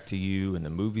comes back to you and the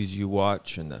movies you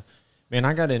watch. Man,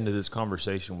 I got into this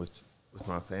conversation with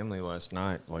my family last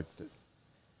night. Like,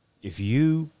 if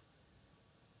you,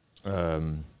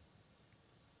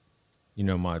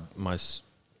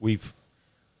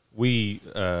 we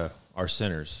are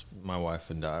sinners, my wife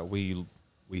and I. We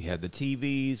we had the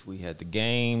TVs, we had the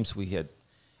games, we had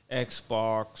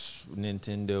Xbox,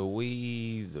 Nintendo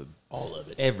Wii, all of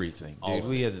it, everything, dude.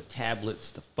 We had the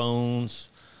tablets, the phones,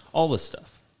 all the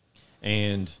stuff.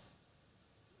 And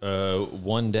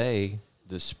one day,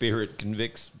 the Spirit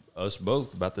convicts us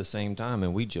both about the same time,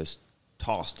 and we just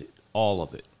tossed it, all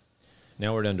of it.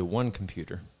 Now we're down to one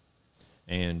computer,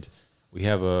 and we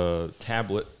have a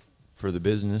tablet for the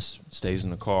business, stays in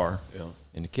the car,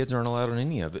 and the kids aren't allowed on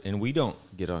any of it, and we don't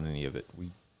get on any of it.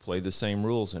 We play the same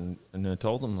rules, and I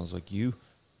told them, I was like, you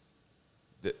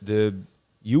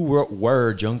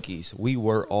were junkies. We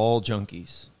were all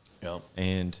junkies,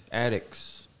 and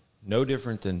addicts, no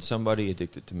different than somebody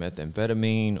addicted to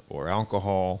methamphetamine or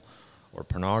alcohol or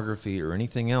pornography or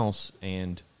anything else,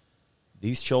 and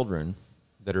these children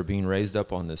that are being raised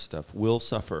up on this stuff will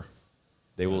suffer.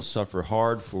 They will suffer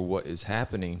hard for what is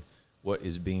happening, what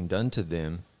is being done to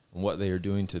them, and what they are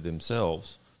doing to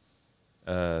themselves.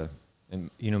 And,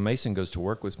 Mason goes to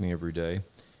work with me every day,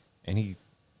 and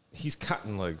he's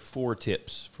gotten like 4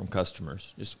 tips from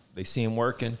customers. Just they see him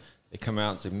working, they come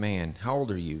out and say, man, how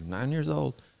old are you? 9 years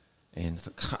old? And it's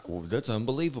like, well, that's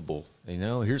unbelievable.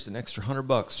 Here's an extra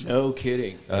 $100. No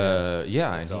kidding. Yeah,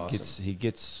 that's and awesome. he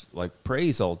gets like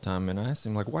praise all the time. And I asked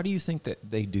him, like, why do you think that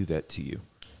they do that to you?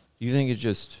 Do you think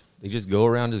they just go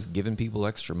around just giving people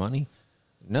extra money?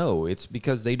 No, it's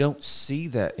because they don't see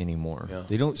that anymore. Yeah.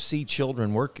 They don't see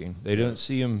children working. They don't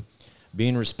see them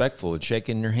being respectful and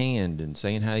shaking their hand and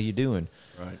saying, how you doing?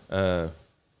 Right.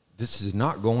 This is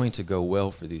not going to go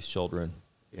well for these children.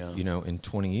 Yeah. In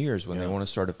 20 years when they want to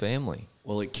start a family.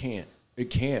 Well, it can't. It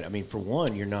can't. I mean, for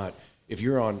one, you're not, if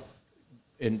you're on,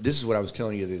 and this is what I was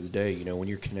telling you the other day, when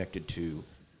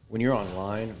you're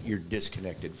online, you're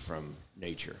disconnected from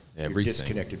nature. Everything. You're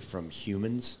disconnected from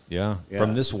humans. Yeah.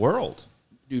 From this world.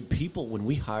 Dude, people, when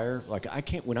we hire,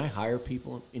 when I hire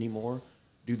people anymore,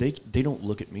 dude, they don't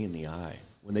look at me in the eye.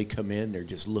 When they come in, they're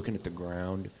just looking at the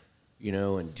ground,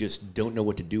 and just don't know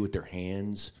what to do with their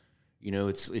hands.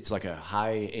 It's like a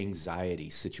high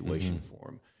anxiety situation for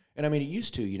them. And I mean, it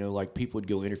used to, like people would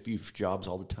go interview for jobs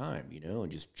all the time,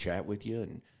 and just chat with you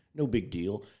and no big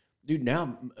deal. Dude,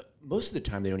 now most of the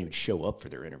time they don't even show up for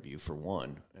their interview, for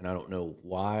one. And I don't know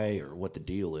why or what the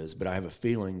deal is, but I have a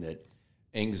feeling that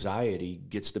anxiety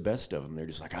gets the best of them. They're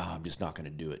just like, I'm just not going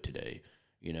to do it today,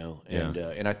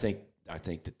 And I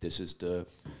think that this is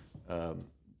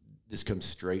this comes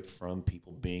straight from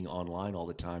people being online all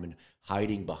the time and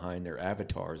hiding behind their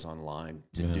avatars online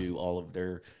to do all of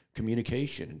their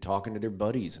communication and talking to their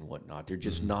buddies and whatnot. They're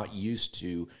just not used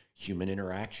to human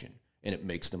interaction, and it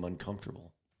makes them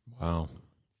uncomfortable. Wow.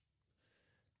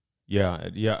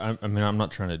 Yeah. I mean, I'm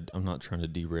not trying to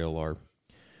derail our.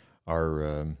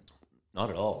 Not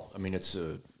at all. I mean, it's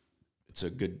a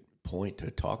good point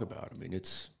to talk about. I mean,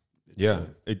 it's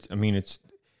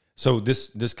so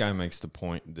this guy makes the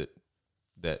point that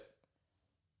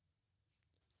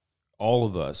all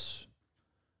of us,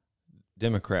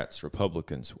 Democrats,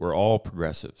 Republicans, we're all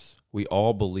progressives. We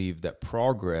all believe that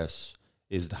progress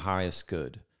is the highest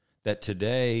good, that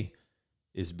today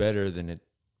is better than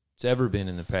it's ever been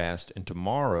in the past, and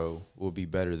tomorrow will be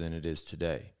better than it is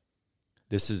today.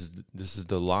 This is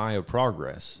the lie of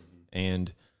progress,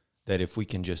 and that if we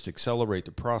can just accelerate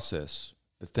the process,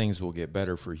 the things will get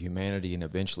better for humanity, and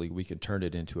eventually we can turn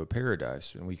it into a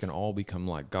paradise, and we can all become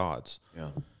like gods.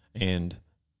 Yeah. And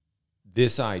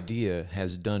this idea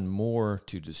has done more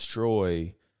to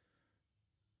destroy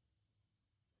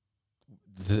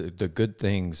the good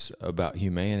things about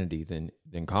humanity than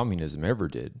communism ever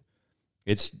did.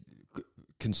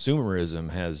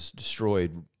 Consumerism has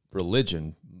destroyed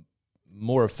religion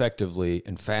more effectively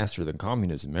and faster than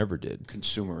communism ever did.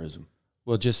 Consumerism.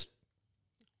 Well,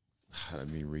 let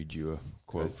me read you a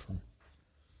quote.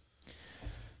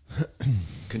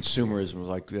 Consumerism,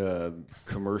 like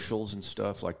commercials and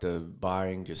stuff, like the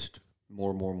buying just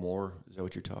more. Is that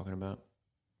what you're talking about?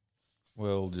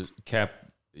 Well, just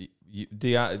the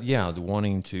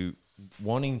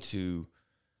wanting to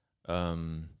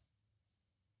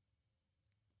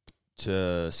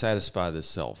satisfy the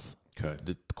self. Okay.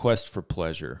 The quest for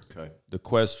pleasure. Okay. The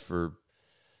quest for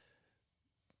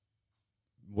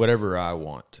whatever I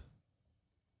want.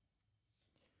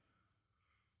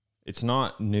 It's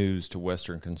not news to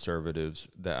Western conservatives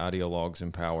that ideologues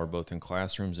in power, both in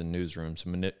classrooms and newsrooms,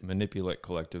 manipulate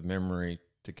collective memory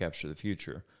to capture the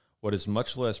future. What is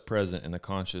much less present in the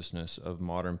consciousness of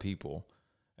modern people,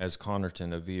 as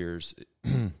Connerton averres,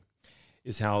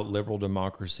 is how liberal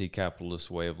democracy, capitalist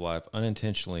way of life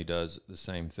unintentionally does the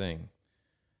same thing.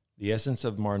 The essence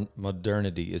of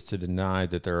modernity is to deny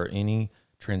that there are any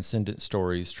transcendent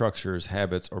stories, structures,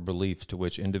 habits, or beliefs to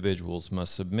which individuals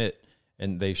must submit,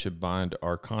 and they should bind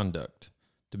our conduct.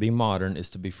 To be modern is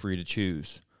to be free to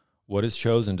choose. What is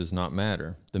chosen does not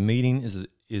matter. The meaning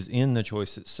is in the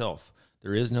choice itself.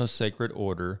 There is no sacred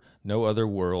order, no other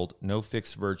world, no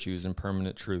fixed virtues and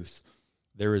permanent truths.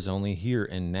 There is only here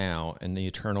and now and the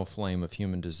eternal flame of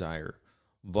human desire.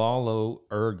 Volo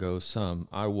ergo sum,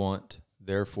 I want,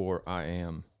 therefore I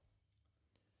am.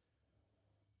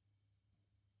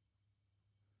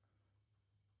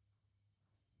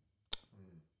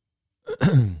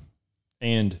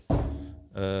 And,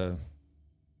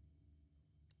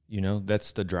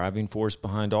 that's the driving force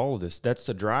behind all of this. That's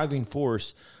the driving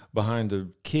force behind the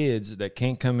kids that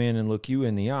can't come in and look you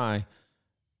in the eye.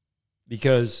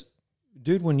 Because,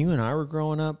 dude, when you and I were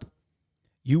growing up,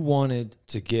 you wanted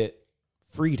to get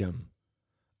freedom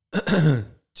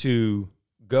to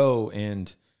go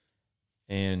and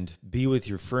be with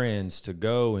your friends, to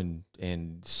go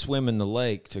and swim in the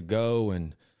lake, to go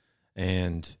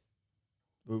and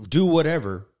do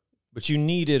whatever, but you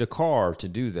needed a car to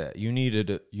do that. You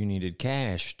needed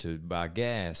cash to buy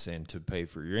gas and to pay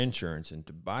for your insurance and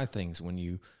to buy things when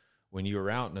you were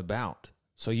out and about.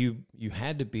 So you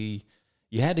had to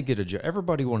get a job.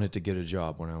 Everybody wanted to get a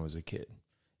job when I was a kid.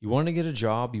 You wanted to get a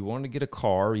job, you wanted to get a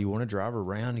car, you want to drive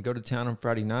around, you go to town on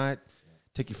Friday night,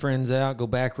 take your friends out, go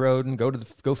back roading,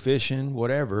 go fishing,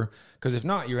 whatever. Because if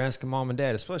not, you're asking mom and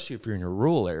dad, especially if you're in a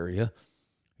rural area.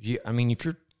 If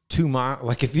you're 2 miles,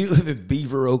 like if you live in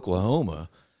Beaver, Oklahoma,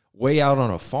 way out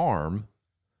on a farm,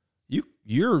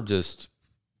 you're just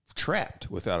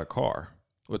trapped without a car,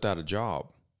 without a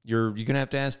job. You're gonna have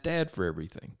to ask dad for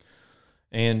everything,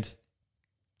 and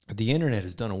the internet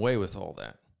has done away with all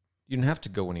that. You don't have to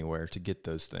go anywhere to get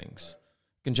those things.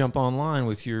 You can jump online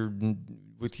with your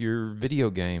video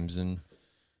games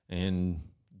and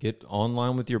get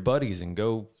online with your buddies and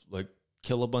go like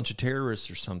kill a bunch of terrorists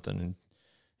or something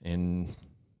and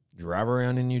drive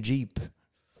around in your Jeep.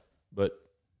 But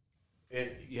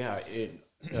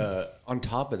on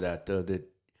top of that, though,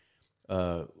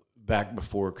 that back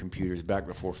before computers, back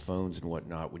before phones and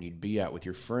whatnot, when you'd be out with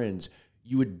your friends,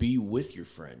 you would be with your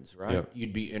friends, right? Yep.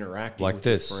 You'd be interacting like with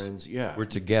this. Your friends. Yeah, we're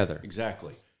together.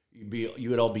 Exactly. You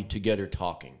would all be together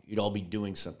talking. You'd all be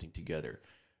doing something together.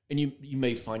 And you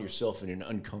may find yourself in an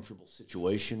uncomfortable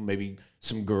situation. Maybe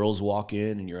some girls walk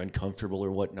in and you're uncomfortable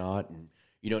or whatnot, and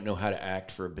you don't know how to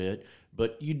act for a bit.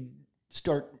 But you'd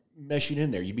start meshing in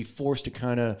there. You'd be forced to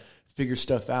kind of figure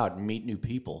stuff out and meet new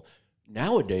people.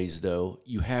 Nowadays, though,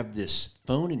 you have this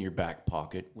phone in your back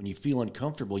pocket. When you feel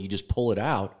uncomfortable, you just pull it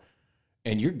out,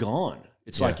 and you're gone.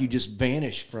 It's like you just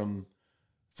vanish from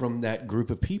that group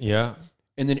of people. Yeah.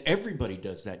 And then everybody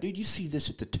does that. Dude, you see this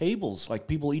at the tables, like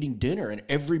people eating dinner, and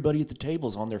everybody at the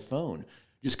tables on their phone,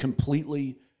 just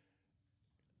completely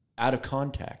out of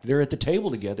contact. They're at the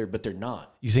table together, but they're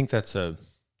not. You think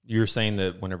you're saying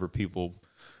that whenever people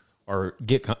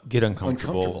get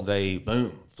uncomfortable, they...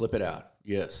 Boom, flip it out.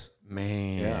 Yes.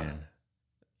 Man. Yeah.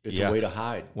 It's a way to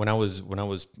hide. When I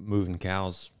was moving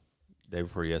cows day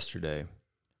before yesterday,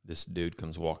 this dude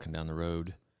comes walking down the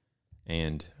road,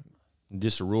 and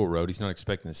just a rural road. He's not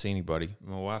expecting to see anybody.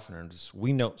 My wife and I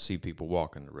we don't see people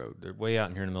walking the road. They're way out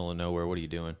in here in the middle of nowhere. What are you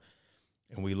doing?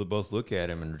 And we both look at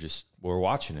him and we're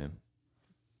watching him.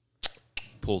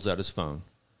 Pulls out his phone.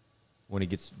 When he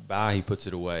gets by, he puts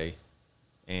it away,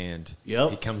 and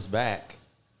he comes back.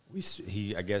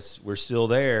 I guess we're still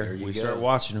there. We start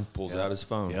watching him. Pulls out his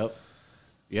phone. Yep.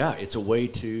 Yeah, it's a way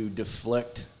to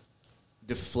deflect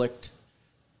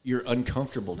your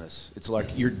uncomfortableness. It's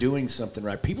like you're doing something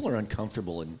right. People are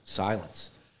uncomfortable in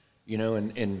silence,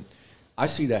 and I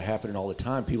see that happening all the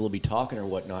time. People will be talking or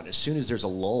whatnot. As soon as there's a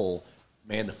lull,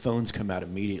 man, the phones come out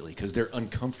immediately because they're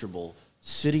uncomfortable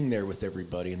sitting there with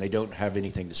everybody and they don't have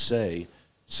anything to say.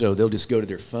 So they'll just go to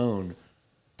their phone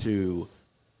to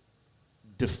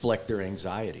deflect their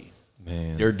anxiety.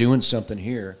 Man, they're doing something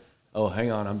here. Oh,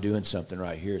 hang on, I'm doing something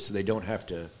right here. So they don't have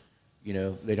to,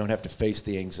 face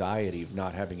the anxiety of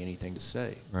not having anything to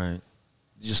say. Right.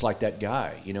 Just like that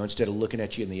guy, instead of looking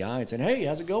at you in the eye and saying, hey,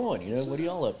 how's it going? What are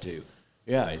y'all up to?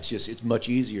 Yeah, it's much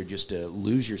easier just to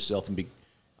lose yourself and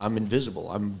I'm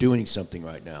invisible. I'm doing something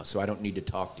right now, so I don't need to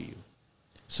talk to you.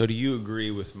 So do you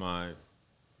agree with my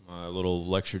little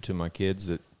lecture to my kids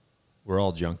that we're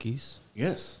all junkies?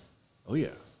 Yes. Oh, yeah,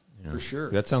 for sure.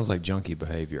 That sounds like junkie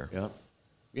behavior. Yeah.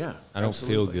 Yeah, I don't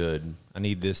feel good. I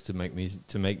need this to make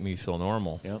me feel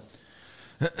normal. Yeah.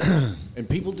 And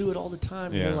people do it all the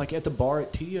time. Yeah. Like at the bar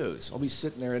at Tio's, I'll be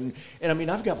sitting there and I mean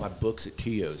I've got my books at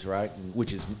Tio's, right? And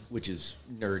which is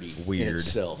nerdy Weird. in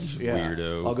itself. Yeah.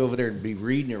 Weirdo. I'll go over there and be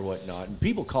reading or whatnot, and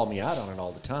people call me out on it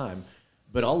all the time.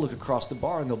 but I'll look across the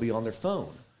bar and they'll be on their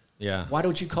phone. Yeah. Why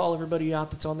don't you call everybody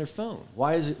out that's on their phone?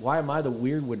 Why am I the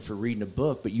weird one for reading a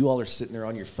book, but you all are sitting there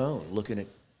on your phone looking at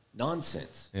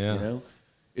nonsense? Yeah. You know?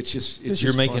 It's just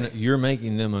you're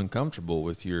making them uncomfortable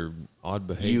with your odd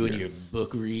behavior. You and your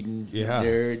book reading, yeah.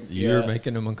 nerd. You're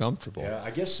making them uncomfortable. Yeah,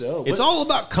 I guess so. It's all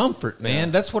about comfort, man.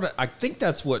 Yeah. That's what I think.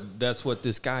 That's what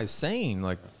this guy's saying.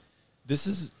 Like, this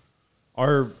is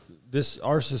our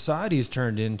society has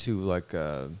turned into like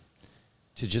to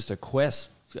just a quest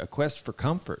for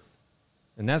comfort,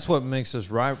 and that's what makes us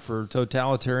ripe for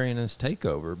totalitarianist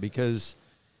takeover, because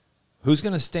who's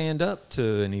going to stand up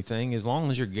to anything as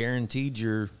long as you're guaranteed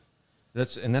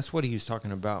that's what he's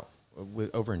talking about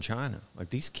over in China. Like,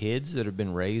 these kids that have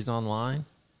been raised online,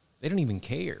 they don't even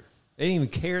care. They don't even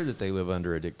care that they live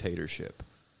under a dictatorship.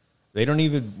 They don't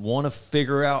even want to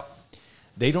figure out.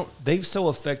 They've so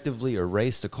effectively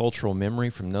erased the cultural memory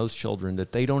from those children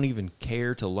that they don't even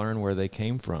care to learn where they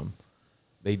came from.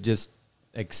 They just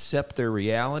accept their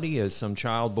reality as some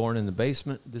child born in the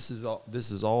basement. This is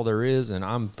all there is, and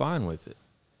I'm fine with it.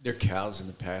 They're cows in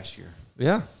the pasture.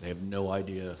 Yeah, they have no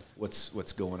idea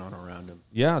what's going on around them.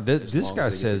 Yeah, this guy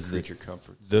says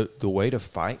that the way to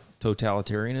fight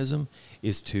totalitarianism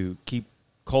is to keep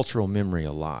cultural memory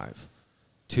alive.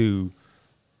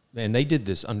 And they did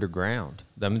this underground.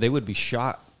 I mean, they would be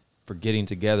shot for getting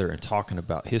together and talking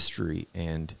about history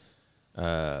and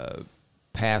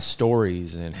past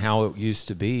stories and how it used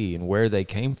to be and where they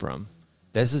came from.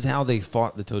 This is how they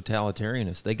fought the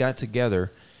totalitarianists. They got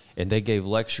together and they gave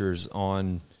lectures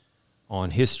on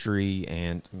history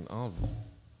and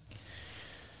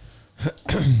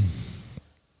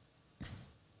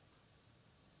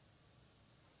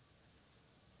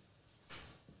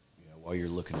while you're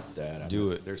looking at that,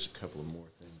 there's a couple of more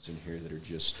things in here that are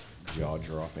just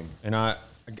jaw-dropping. And I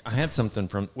had something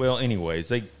from, well, anyways,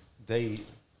 they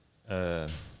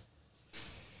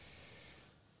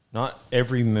not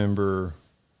every member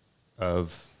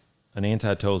of an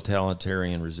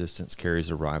anti-totalitarian resistance carries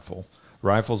a rifle.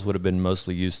 Rifles would have been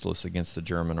mostly useless against the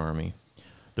German army.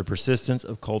 The persistence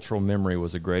of cultural memory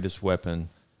was the greatest weapon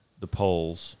the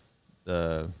Polish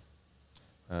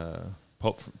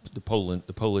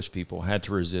people had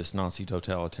to resist Nazi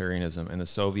totalitarianism and the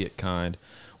Soviet kind,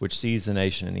 which seized the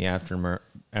nation in the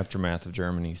aftermath of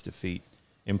Germany's defeat.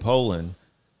 In Poland,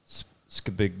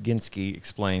 Skibinski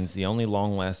explains the only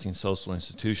long-lasting social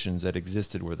institutions that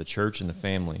existed were the church and the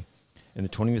family. In the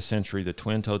 20th century, the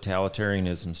twin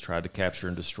totalitarianisms tried to capture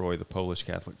and destroy the Polish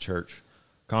Catholic Church.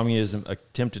 Communism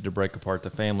attempted to break apart the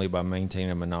family by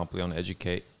maintaining a monopoly on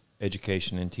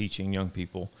education and teaching young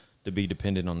people to be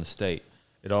dependent on the state.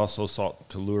 It also sought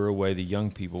to lure away the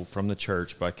young people from the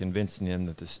church by convincing them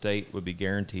that the state would be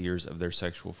guarantors of their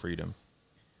sexual freedom.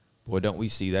 Boy, don't we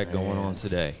see that going on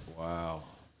today. Wow.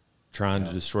 Trying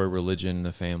to destroy religion and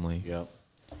the family. Yep.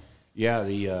 Yeah,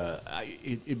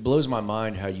 it blows my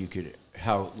mind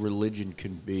how religion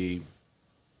can be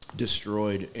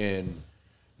destroyed and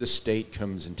the state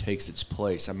comes and takes its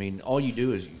place. I mean, all you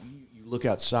do is you look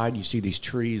outside and you see these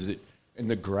trees and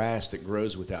the grass that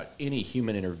grows without any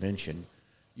human intervention.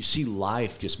 You see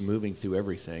life just moving through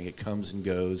everything. It comes and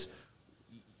goes.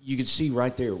 You can see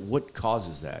right there what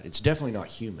causes that. It's definitely not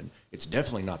human. It's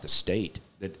definitely not the state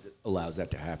that allows that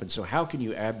to happen. So how can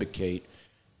you abdicate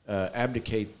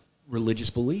religious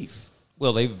belief?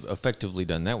 Well, they've effectively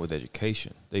done that with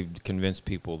education. They've convinced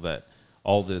people that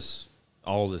all this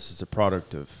is a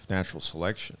product of natural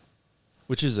selection,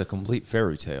 which is a complete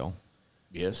fairy tale.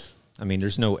 Yes. I mean,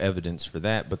 there's no evidence for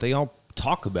that, but they all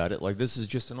talk about it like this is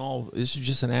just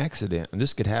an accident, and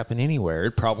this could happen anywhere.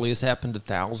 It probably has happened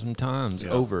 1,000 times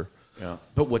over. Yeah.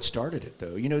 But what started it,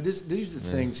 though? You know, these are the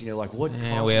things, like what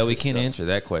causes well, we can't stuff? answer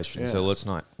that question, so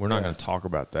we're not going to talk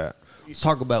about that. Let's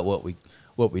talk about what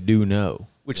we do know,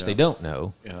 which they don't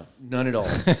know. Yeah, none at all.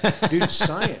 Dude,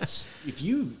 science. If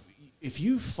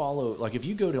you follow, like if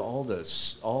you go to all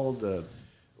the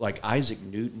like Isaac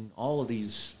Newton, all of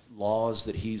these laws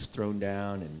that he's thrown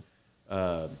down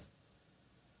and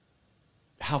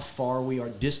how far we are,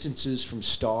 distances from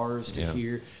stars to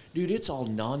here. Dude, it's all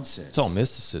nonsense. It's all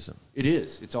mysticism. It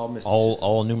is. It's all mysticism.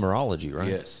 All numerology, right?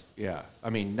 Yes. Yeah. I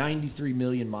mean, 93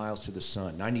 million miles to the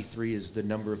sun. 93 is the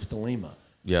number of Thelema.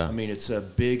 Yeah. I mean, it's a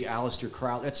big Aleister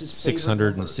Crowley. That's his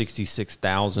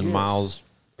 666,000 miles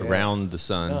around the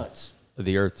sun. Nuts.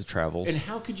 The Earth travels. And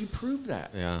how could you prove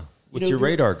that? Yeah. What's your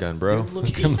radar gun, bro?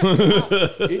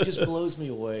 It just blows me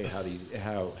away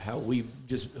how we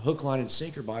just hook, line, and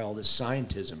sinker by all this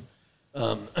scientism.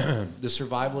 The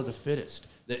survival of the fittest,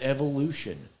 the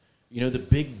evolution, the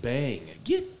Big Bang.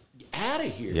 out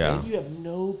of here, Yeah. man. You have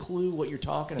no clue what you're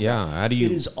talking about. Yeah, how do you...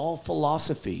 It is all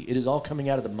philosophy. It is all coming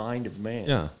out of the mind of man.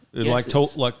 Yeah, Yes,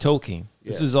 like Tolkien.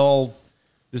 Yes.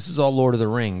 This is all Lord of the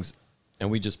Rings, and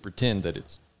we just pretend that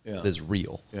it's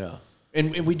real. Yeah,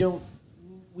 and we don't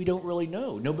really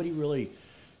know. Nobody really.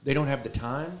 They don't have the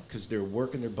time because they're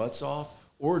working their butts off,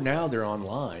 or now they're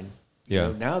online. Yeah.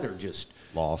 You know, now they're just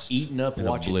Lost eating up, in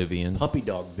watching oblivion. puppy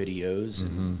dog videos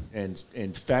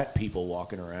and fat people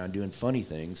walking around doing funny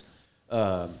things.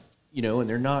 You know, and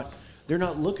they're not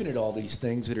looking at all these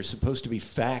things that are supposed to be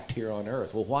fact here on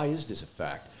Earth. Well, why is this a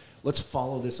fact? Let's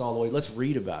follow this all the way. Let's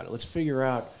read about it. Let's figure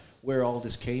out where all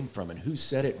this came from and who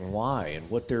said it and why and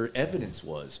what their evidence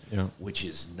was, which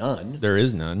is none. There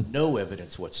is none. No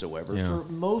evidence whatsoever for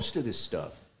most of this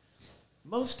stuff.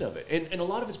 Most of it. And a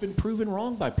lot of it's been proven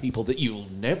wrong by people that you'll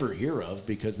never hear of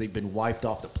because they've been wiped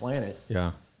off the planet.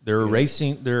 Yeah. They're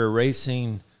erasing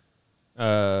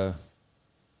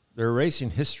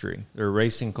history. They're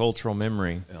erasing cultural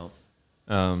memory.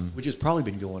 Yeah. Which has probably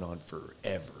been going on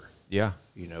forever. Yeah.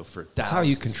 You know, for thousands That's how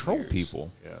you of control years.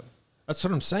 people. Yeah. That's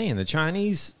what I'm saying.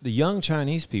 The young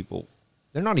Chinese people,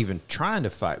 they're not even trying to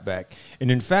fight back.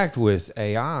 And in fact, with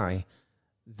AI,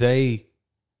 they're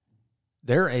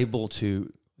able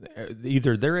to,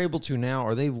 either they're able to now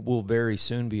or they will very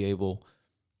soon be able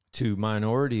to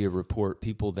minority report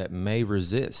people that may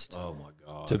resist. Oh, my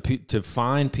God. To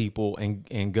find people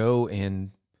and go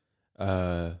and...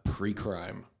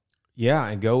 pre-crime. Yeah,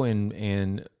 and go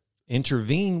and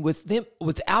intervene with them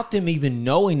without them even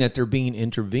knowing that they're being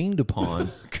intervened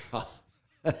upon. God.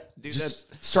 Dude,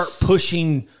 Start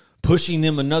pushing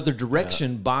them another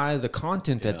direction by the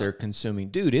content that they're consuming.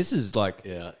 Dude, this is like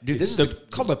dude, this is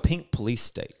called a pink police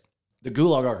state. The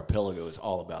Gulag Archipelago is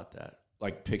all about that.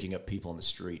 Like picking up people on the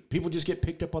street. People just get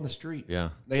picked up on the street. Yeah.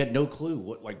 They had no clue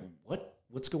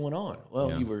what's going on. Well,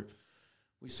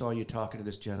 we saw you talking to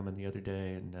this gentleman the other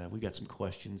day, and we got some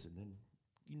questions, and then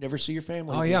you never see your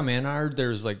family. Oh, yeah, man. I heard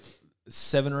there's like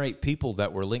 7 or 8 people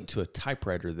that were linked to a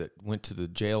typewriter that went to the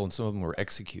jail, and some of them were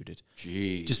executed.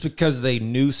 Jeez. Just because they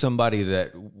knew somebody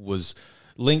that was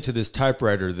linked to this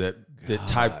typewriter that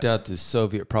typed out this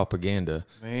Soviet propaganda.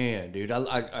 Man, dude,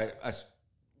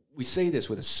 we say this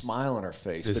with a smile on our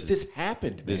face, but this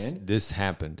happened, man. This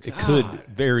happened. It could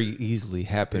very easily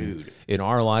happen in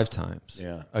our lifetimes.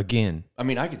 Yeah. Again. I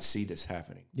mean, I could see this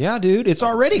happening. Yeah, dude. It's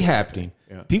already happening.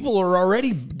 Yeah. People are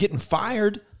already getting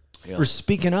fired for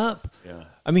speaking up. Yeah.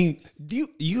 I mean,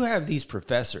 you have these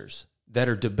professors that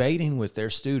are debating with their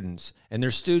students, and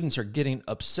their students are getting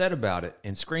upset about it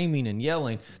and screaming and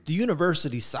yelling. The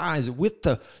university sides with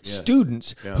the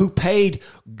students who paid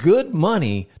good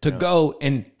money to go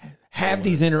and have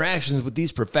these interactions with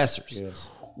these professors. Yes.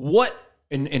 What?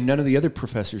 And none of the other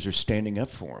professors are standing up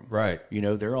for them. Right. You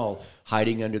know, they're all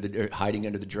hiding under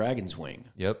the dragon's wing.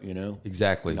 Yep. You know?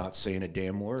 Exactly. Not saying a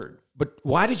damn word. But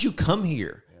why did you come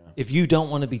here? If you don't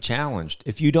want to be challenged,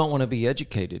 if you don't want to be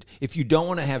educated, if you don't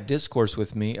want to have discourse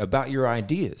with me about your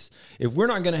ideas, if we're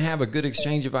not going to have a good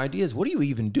exchange of ideas, what are you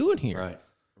even doing here?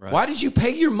 Right. Why did you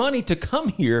pay your money to come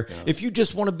here if you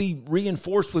just want to be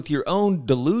reinforced with your own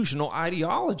delusional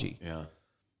ideology? Yeah.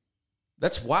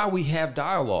 That's why we have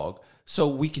dialogue, so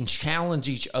we can challenge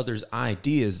each other's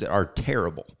ideas that are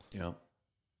terrible. Yeah.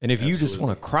 And if you just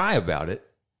want to cry about it,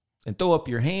 and throw up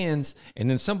your hands, and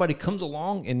then somebody comes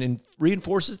along and then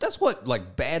reinforces. That's what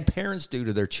like bad parents do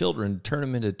to their children, turn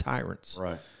them into tyrants.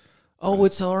 Right. Oh,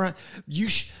 it's all right.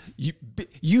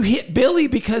 You hit Billy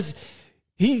because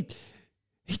he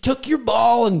took your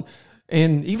ball,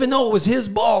 and even though it was his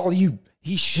ball,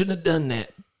 he shouldn't have done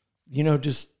that. You know,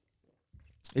 just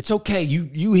it's okay.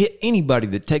 You hit anybody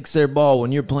that takes their ball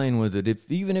when you're playing with it,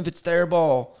 even if it's their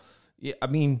ball. Yeah, I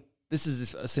mean. This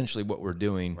is essentially what we're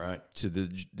doing to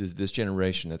this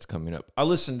generation that's coming up. I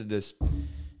listened to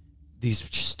these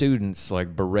students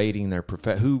like berating their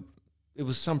professor. It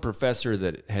was some professor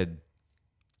that had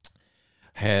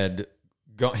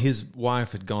gone. His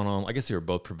wife had gone on. I guess they were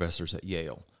both professors at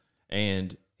Yale,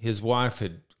 and his wife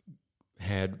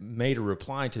had made a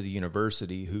reply to the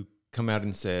university who come out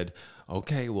and said,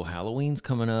 okay, well, Halloween's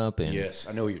coming up. And yes,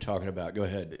 I know what you're talking about. Go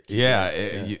ahead.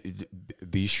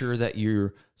 Be sure that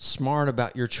you're smart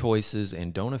about your choices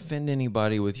and don't offend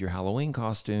anybody with your Halloween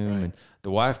costume. Right. And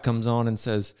the wife comes on and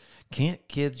says, can't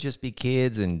kids just be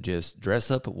kids and just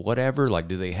dress up whatever? Like,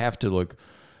 do they have to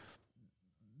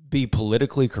be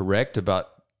politically correct about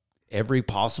every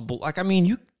possible? Like, I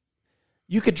mean,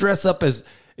 you could dress up as...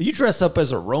 You dress up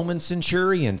as a Roman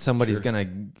centurion, somebody's gonna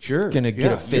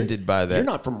get offended by that. You're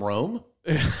not from Rome.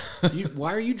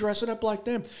 Why are you dressing up like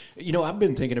them? You know, I've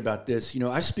been thinking about this. You know,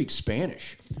 I speak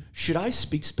Spanish. Should I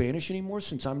speak Spanish anymore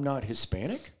since I'm not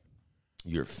Hispanic?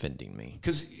 You're offending me.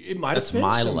 Because it might That's offend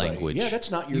my somebody. language. Yeah,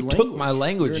 that's not your you language. You took my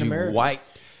language,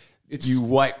 you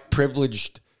white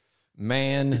privileged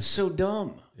man. It's so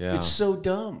dumb. Yeah. It's so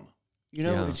dumb.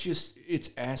 It's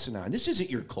asinine. This isn't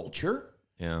your culture.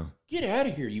 Yeah. Get out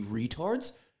of here, you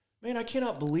retards. Man, I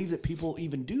cannot believe that people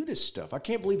even do this stuff. I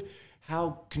can't believe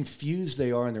how confused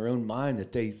they are in their own mind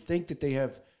that they think that they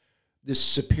have this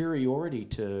superiority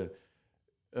to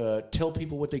tell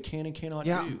people what they can and cannot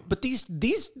do. But these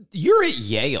you're at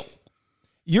Yale.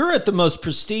 You're at the most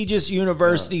prestigious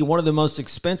university, one of the most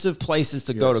expensive places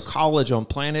to go to college on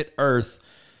planet Earth,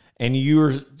 and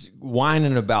you're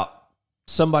whining about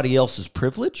somebody else's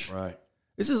privilege? Right.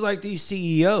 This is like these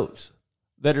CEOs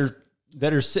that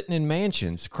are sitting in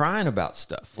mansions crying about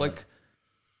stuff. Yeah. Like,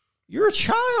 you're a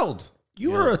child.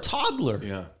 You are a toddler.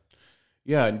 Yeah.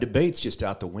 Yeah, and debate's just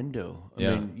out the window. I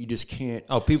mean, you just can't.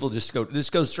 Oh, people this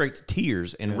goes straight to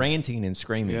tears and ranting and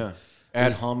screaming. Yeah.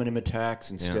 Ad hominem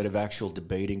attacks instead of actual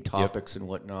debating topics and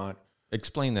whatnot.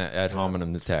 Explain that ad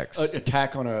hominem attacks.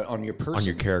 Attack on your person. On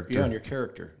your character. Yeah, on your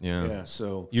character. Yeah. Yeah,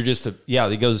 so. You're just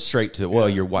it goes straight to,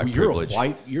 you're white privilege.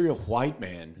 You're a white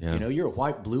man. Yeah. You're a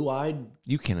white, blue-eyed.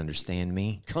 You can't understand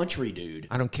me. Country dude.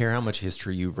 I don't care how much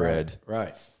history you've read.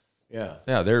 Right. Yeah.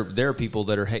 Yeah, there are people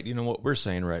that are hating. You know what we're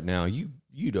saying right now?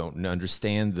 You don't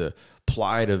understand the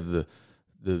plight of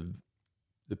the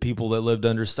people that lived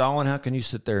under Stalin. How can you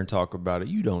sit there and talk about it?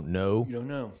 You don't know. You don't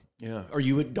know. Yeah. Are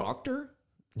you a doctor?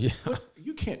 Yeah.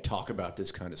 You can't talk about this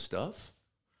kind of stuff.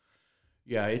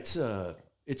 Yeah, it's a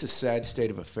sad state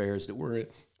of affairs that we're in.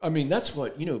 I mean, that's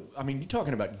what, you're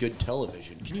talking about good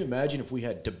television. Can you imagine if we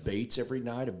had debates every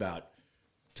night about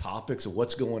topics of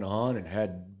what's going on and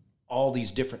had all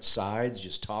these different sides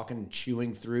just talking and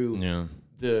chewing through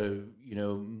the,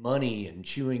 money and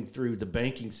chewing through the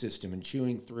banking system and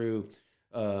chewing through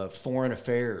foreign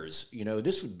affairs?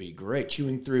 This would be great.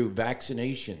 Chewing through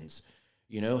vaccinations,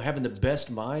 having the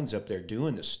best minds up there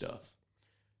doing this stuff.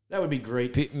 That would be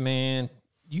great. Man,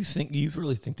 you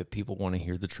really think that people want to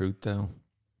hear the truth, though?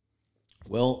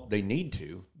 Well, they need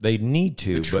to. They need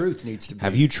to. The truth needs to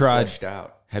be fleshed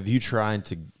out. Have you tried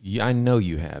to? I know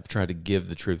you have tried to give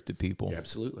the truth to people. Yeah,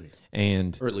 absolutely.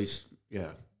 Or at least,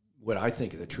 what I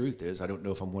think of the truth is, I don't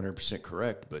know if I'm 100%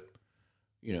 correct, but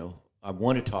I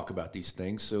want to talk about these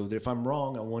things so that if I'm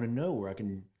wrong, I want to know where I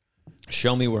can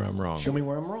show me where I'm wrong. Show me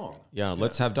where I'm wrong. Yeah,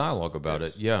 let's have dialogue about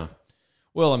it. Yeah.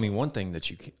 Well, I mean, one thing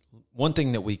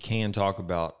that we can talk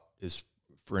about is,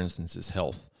 for instance, is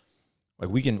health. Like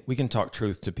we can talk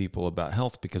truth to people about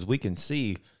health because we can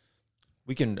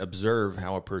observe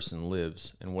how a person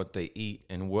lives and what they eat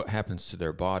and what happens to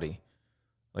their body.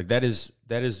 Like that is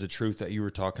the truth that you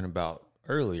were talking about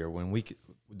earlier. When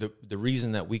the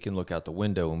reason that we can look out the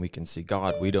window and we can see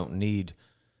God, we don't need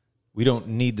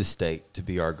the state to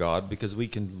be our God because we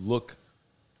can look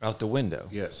out the window.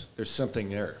 Yes, there's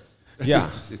something there. Yeah,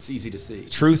 it's easy to see.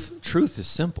 Truth is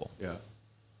simple.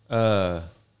 Yeah.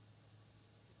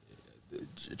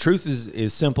 Truth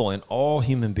is simple, and all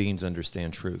human beings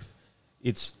understand truth.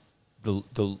 It's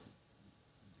the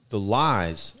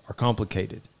lies are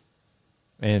complicated,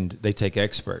 and they take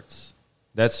experts.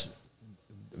 That's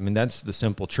the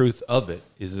simple truth of it.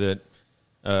 Is that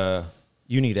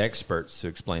you need experts to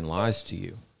explain lies to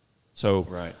you. So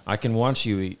I can watch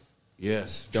you eat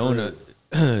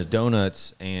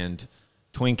donuts and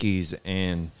Twinkies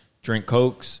and drink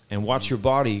Cokes and watch your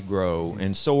body grow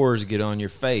and sores get on your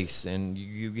face and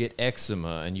you get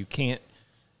eczema and you can't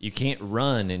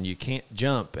run and you can't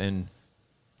jump. And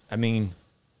I mean,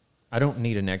 I don't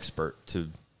need an expert to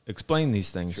explain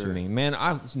these things to me. Man,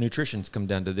 nutrition's come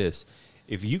down to this.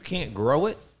 If you can't grow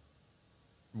it,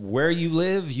 where you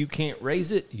live, you can't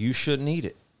raise it, you shouldn't eat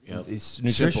it. Yep.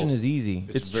 Nutrition is easy.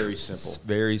 It's very simple. It's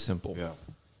very simple. Yeah.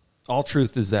 All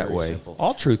truth is that Very way. simple.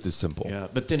 All truth is simple. Yeah,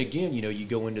 but then again, you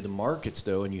go into the markets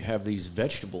though, and you have these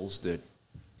vegetables that,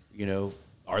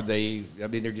 are they? I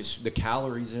mean, they're just the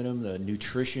calories in them, the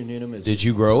nutrition in them is. Did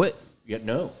you grow it? Yeah,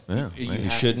 no. Yeah, you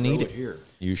shouldn't eat it here.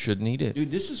 You shouldn't eat it,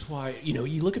 dude. This is why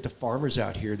you look at the farmers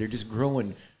out here; they're just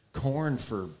growing corn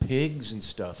for pigs and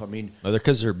stuff. I mean,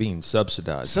 because they're being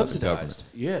subsidized. Subsidized,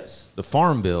 yes. The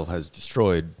Farm Bill has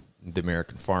destroyed the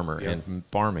American farmer and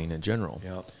farming in general.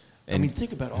 Yeah. And, I mean,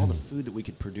 think about all the food that we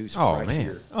could produce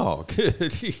here. Oh,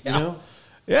 good. Yeah.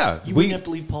 Yeah. You wouldn't have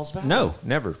to leave Paul's Valley. No,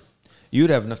 never. You would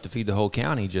have enough to feed the whole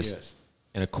county just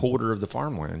in a quarter of the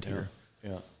farmland here.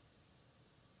 Yeah.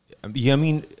 I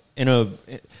mean,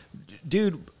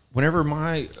 dude, whenever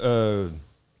my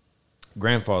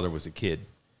grandfather was a kid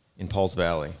in Paul's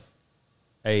Valley,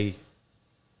 a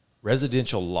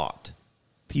residential lot,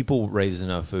 people raised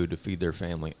enough food to feed their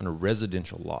family on a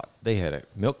residential lot. They had a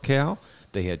milk cow.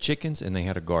 they had chickens, and they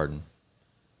had a garden.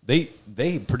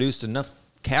 They produced enough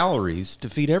calories to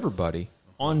feed everybody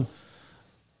on,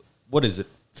 what is it,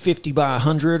 50 by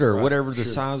 100 or whatever the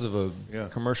size of a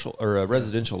commercial or a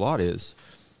residential lot is.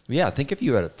 Yeah, think if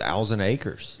you had 1,000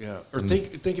 acres. Yeah, or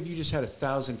think if you just had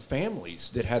 1,000 families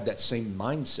that had that same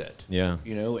mindset. Yeah,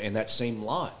 and that same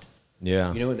lot.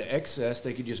 Yeah, in the excess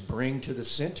they could just bring to the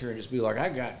center and just be like, I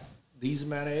got these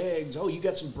amount of eggs. Oh, you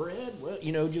got some bread? Well,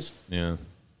 just yeah.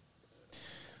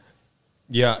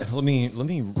 Let me.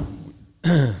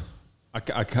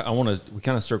 I want to. We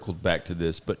kind of circled back to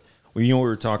this, but we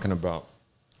were talking about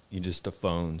just the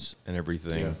phones and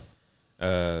everything.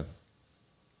 Yeah.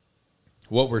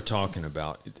 What we're talking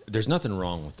about, there's nothing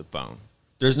wrong with the phone.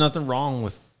 There's nothing wrong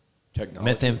with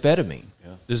technology. Methamphetamine.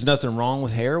 Yeah. There's nothing wrong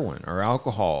with heroin or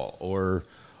alcohol or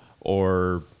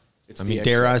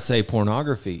dare I say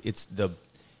pornography. It's the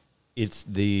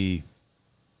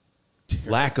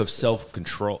lack of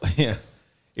self-control. Yeah.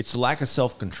 It's the lack of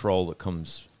self-control that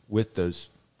comes with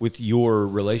your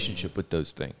relationship with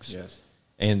those things. Yes.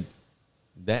 And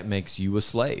that makes you a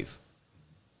slave.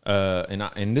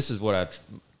 And this is what I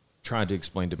tried to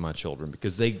explain to my children,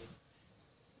 because they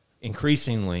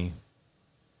increasingly,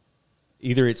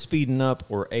 either it's speeding up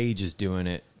or age is doing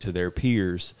it to their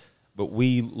peers, but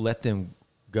we let them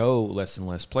go less and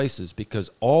less places, because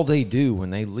all they do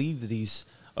when they leave these,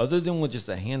 other than with just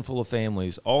a handful of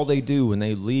families, all they do when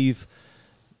they leave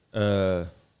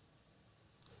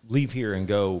here and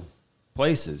go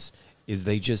places is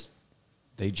they just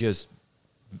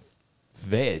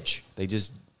veg. They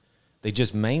just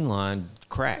mainline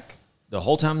crack the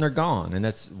whole time they're gone, and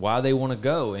that's why they want to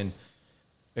go. And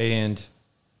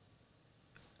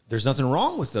there's nothing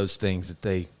wrong with those things that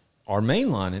they are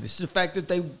mainlining. It's the fact that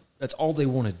that's all they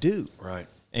want to do. Right.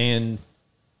 And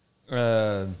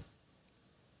so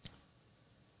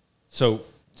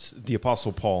the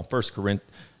Apostle Paul, 1 Corinthians,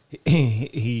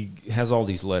 he has all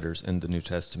these letters in the New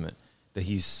Testament that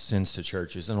he sends to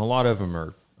churches, and a lot of them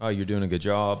are, oh, you're doing a good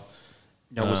job.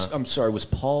 Now, was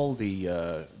Paul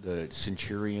the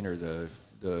centurion or the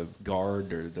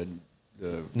guard or the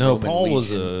No, Roman Paul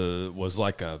legion? was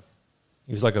like a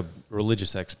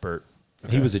religious expert.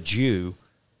 Okay. He was a Jew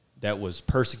that was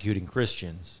persecuting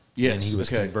Christians. Yes, and he was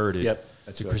converted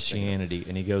to Christianity,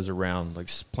 and he goes around like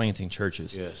planting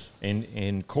churches. Yes, and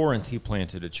in Corinth he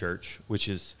planted a church,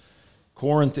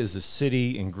 Corinth is a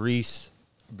city in Greece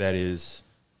that is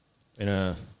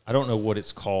I don't know what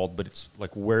it's called, but it's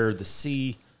like where the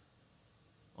sea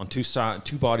on two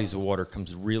bodies of water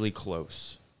comes really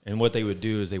close. And what they would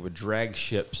do is they would drag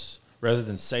ships rather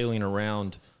than sailing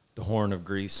around the Horn of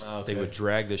Greece. Okay. They would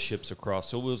drag the ships across.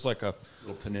 So it was like a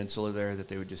little peninsula there that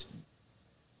they would just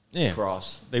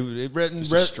cross. They would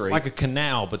like a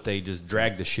canal, but they just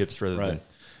dragged the ships rather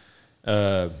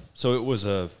than. So it was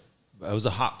a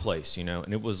hot place,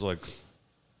 and it was like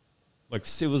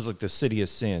it was like the city of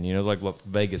sin, like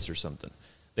Vegas or something.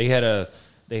 They had a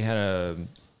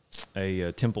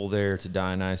temple there to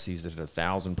Dionysus that had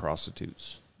 1,000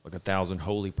 prostitutes, like 1,000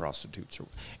 holy prostitutes.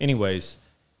 Anyways,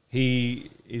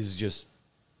 he is just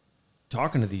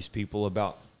talking to these people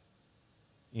about,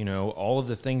 all of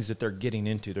the things that they're getting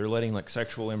into. They're letting like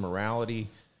sexual immorality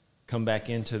come back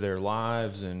into their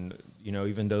lives, and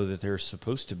even though that they're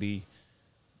supposed to be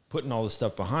putting all this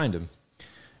stuff behind them.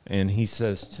 And he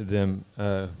says to them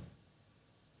an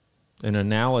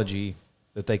analogy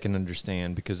that they can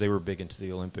understand, because they were big into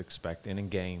the Olympics back then and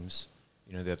games.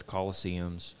 They had the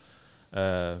Colosseums.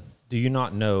 Do you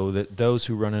not know that those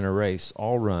who run in a race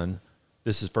all run?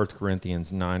 This is 1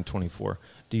 Corinthians 9:24.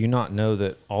 Do you not know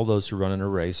that all those who run in a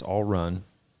race all run,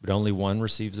 but only one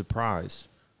receives a prize?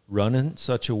 Run in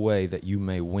such a way that you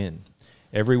may win.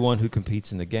 Everyone who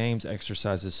competes in the games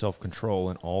exercises self-control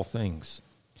in all things.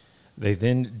 They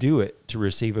then do it to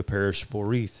receive a perishable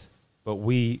wreath, but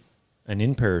we an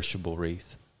imperishable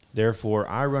wreath. Therefore,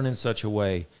 I run in such a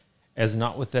way as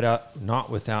not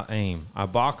without aim. I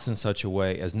box in such a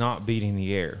way as not beating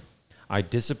the air. I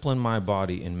discipline my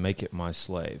body and make it my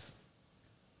slave.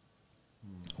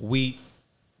 We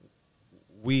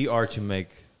are to make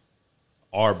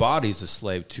our bodies a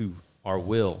slave to our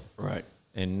will, right,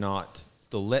 and not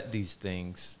to let these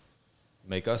things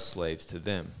make us slaves to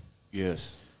them.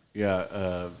 Yes.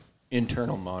 Yeah,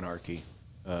 internal monarchy.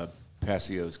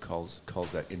 Passios calls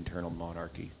that internal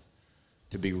monarchy,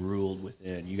 to be ruled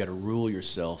within. You got to rule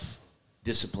yourself,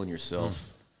 discipline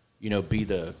yourself. Be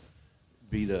the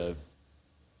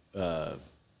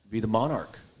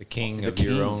monarch, the king of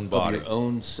your own body, of your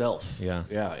own self. Yeah,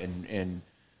 and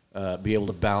be able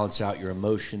to balance out your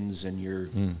emotions and your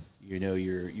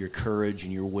your courage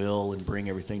and your will, and bring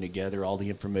everything together, all the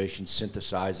information,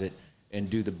 synthesize it, and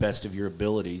do the best of your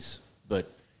abilities,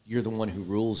 but you're the one who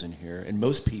rules in here. And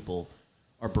most people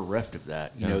are bereft of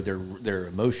that. You know, their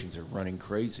emotions are running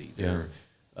crazy.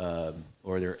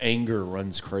 Or their anger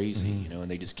runs crazy, you know, and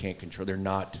they just can't control. They're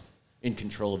not in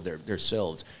control of their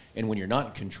selves. And when you're not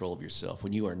in control of yourself,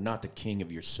 when you are not the king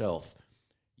of yourself,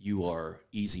 you are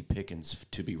easy pickings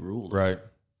to be ruled. Right.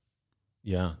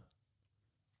 Yeah.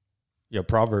 Yeah,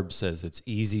 Proverbs says it's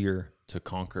easier to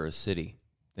conquer a city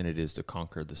than it is to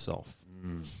conquer the self.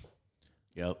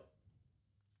 Yep.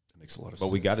 That makes a lot of sense.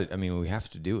 But we got it. I mean, we have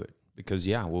to do it because,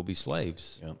 we'll be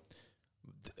slaves. Yep.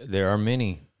 There are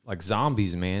many, like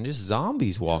zombies, man, just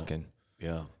zombies walking.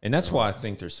 Yeah. And that's why I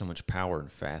think there's so much power in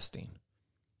fasting.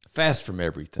 Fast from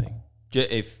everything.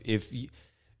 If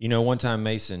you know, one time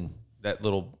Mason, that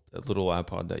little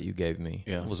iPod that you gave me,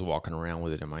 I was walking around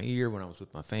with it in my ear when I was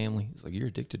with my family. He's like, "You're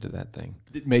addicted to that thing."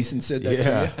 Did Mason said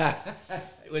that to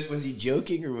you? Was he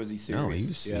joking or was he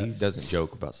serious? No, he doesn't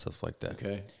joke about stuff like that.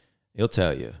 Okay. He'll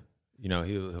tell you. You know,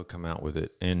 he'll come out with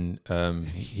it. And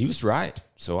he was right.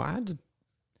 So I had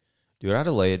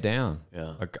to lay it down.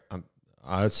 Yeah. Like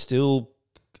I still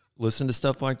listen to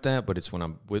stuff like that, but it's when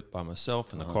I'm by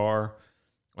myself in the car.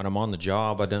 When I'm on the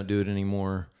job, I don't do it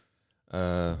anymore.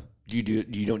 You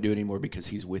don't do it anymore because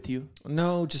he's with you?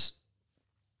 No, just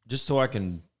so I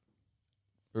can.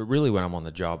 Really, when I'm on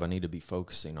the job, I need to be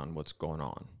focusing on what's going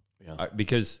on. Yeah.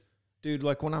 Because, dude,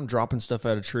 like when I'm dropping stuff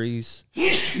out of trees,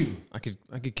 I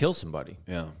could kill somebody.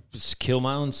 Yeah. Just kill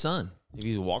my own son if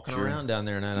he's walking around down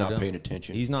there and not paying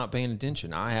attention. He's not paying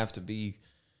attention. I have to be.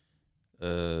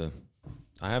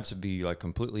 Like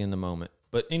completely in the moment.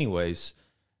 But anyways,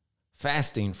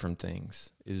 fasting from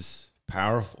things is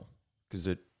powerful because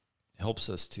it helps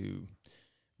us to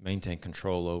maintain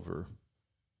control over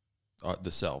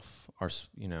the self.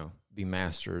 Be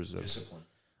masters of discipline.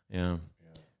 Yeah.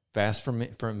 Fast from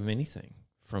anything,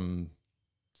 from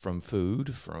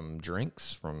food, from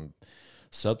drinks, from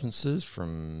substances,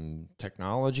 from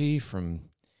technology, from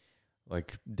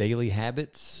like daily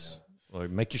habits. Like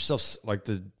make yourself sleep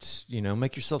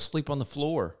on the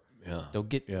floor. Yeah. Don't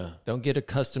get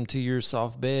accustomed to your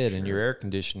soft bed and your air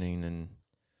conditioning, and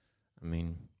I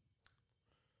mean,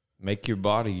 make your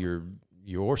body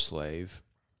your slave.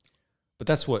 But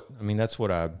that's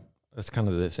kind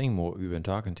of the theme what we've been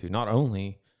talking to. Not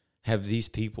only have these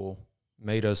people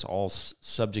made us all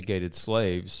subjugated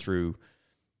slaves through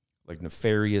like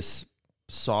nefarious,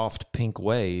 soft, pink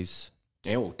ways.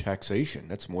 Oh, taxation.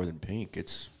 That's more than pink.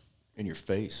 It's in your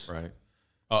face. Right.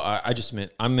 I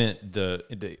meant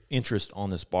the interest on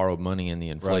this borrowed money and the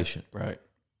inflation. Right.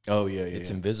 Oh, yeah,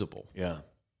 It's invisible. Yeah.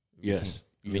 Yes.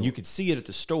 You could see it at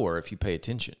the store if you pay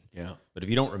attention. Yeah. But if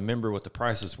you don't remember what the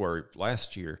prices were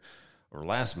last year or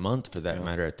last month for that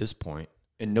matter at this point.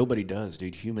 And nobody does,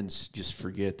 dude. Humans just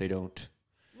forget. They don't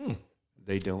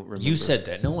remember. You said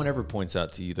that. No one ever points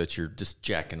out to you that you're just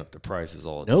jacking up the prices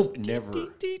all the time. Nope, never.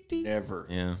 Never.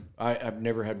 Yeah. I've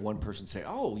never had one person say,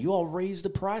 "Oh, you all raised the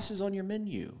prices on your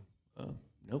menu."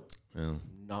 Nope. Yeah.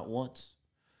 Not once.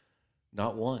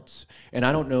 Not once. And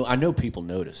I don't know. I know people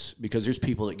notice because there's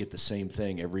people that get the same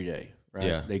thing every day, right?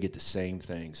 Yeah. They get the same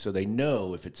thing. So they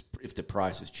know if the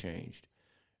price has changed.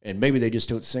 And maybe they just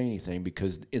don't say anything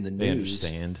because in the news,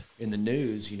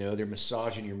 they're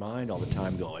massaging your mind all the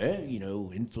time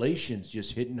going, inflation's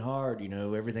just hitting hard,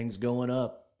 everything's going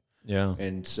up. Yeah.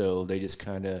 And so they just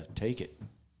kind of take it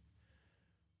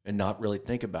and not really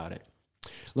think about it.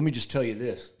 Let me just tell you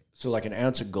this. So like an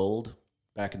ounce of gold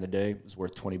back in the day was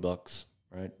worth $20,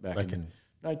 right? Back in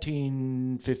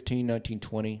 1915,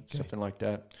 1920, something like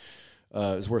that. It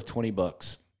was worth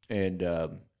 $20. And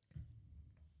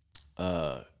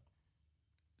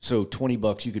so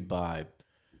 $20 you could buy,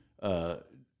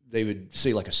 they would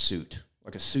say like a suit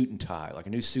and tie, like a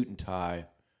new suit and tie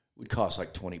would cost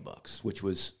like $20, which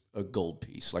was a gold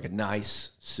piece, like a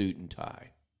nice suit and tie.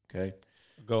 Okay.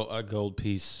 A gold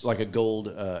piece. Like a gold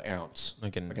ounce,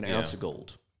 like an ounce of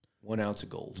gold, 1 ounce of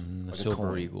gold. Like a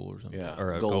silver eagle or something. Yeah.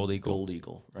 Or a gold eagle. Gold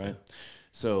eagle, right? Yeah.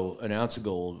 So an ounce of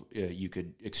gold, you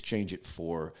could exchange it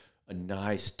for a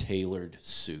nice tailored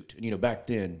suit. And, back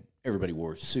then, everybody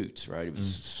wore suits, right? It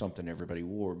was something everybody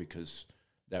wore because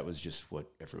that was just what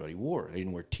everybody wore. They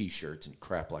didn't wear T-shirts and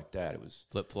crap like that. It was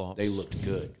flip-flops. They looked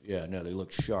good. Yeah, no, they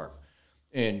looked sharp.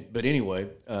 But anyway,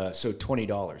 so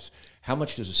 $20. How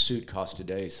much does a suit cost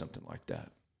today? Something like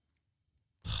that.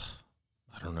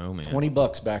 I don't know, man.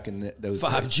 $20 back in those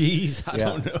 5 G's. I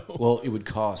don't know. Well, it would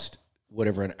cost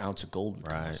whatever an ounce of gold would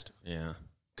cost. Yeah.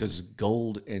 Because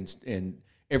gold and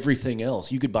everything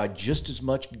else, you could buy just as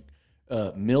much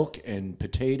milk and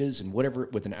potatoes and whatever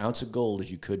with an ounce of gold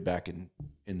as you could back in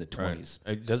the 20s.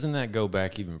 Right. Doesn't that go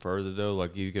back even further though?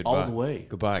 Like you could all the way.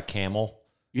 Could buy a camel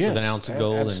with an ounce of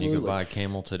gold, absolutely. and you could buy a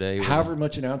camel today. However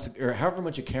much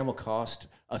a camel cost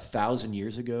 1,000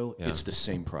 years ago, it's the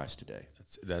same price today.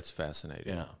 That's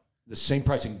fascinating. Yeah, the same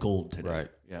price in gold today. Right.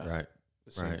 Yeah. Right.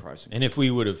 The same price. And if we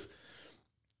would have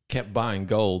kept buying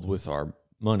gold with our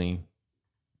money,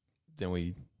 then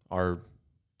we are.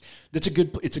 It's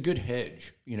a good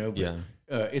hedge, you know.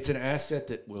 But, it's an asset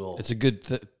that will. It's a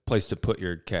good place to put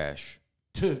your cash.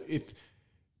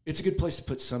 It's a good place to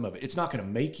put some of it. It's not going to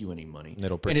make you any money.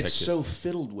 It'll protect and it's so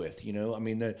fiddled with, you know. I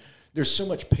mean, there's so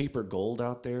much paper gold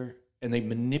out there, and they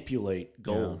manipulate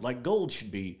gold. Yeah. Like gold should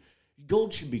be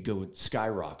going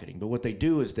skyrocketing, but what they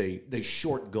do is they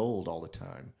short gold all the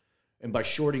time, and by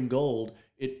shorting gold,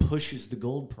 it pushes the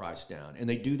gold price down. And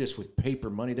they do this with paper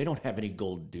money. They don't have any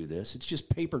gold to do this. It's just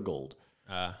paper gold,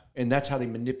 and that's how they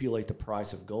manipulate the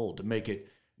price of gold to make it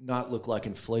not look like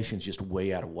inflation's just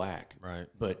way out of whack. Right.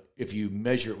 But if you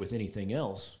measure it with anything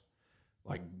else,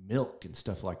 like milk and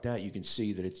stuff like that, you can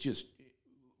see that it's just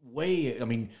way, I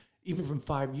mean, even from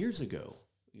 5 years ago,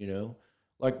 you know,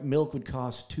 like milk would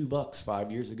cost $2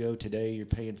 5 years ago. Today you're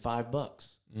paying $5.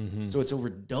 Mm-hmm. So it's over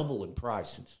double in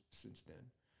price since then.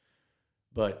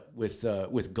 But with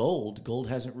gold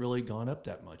hasn't really gone up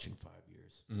that much in 5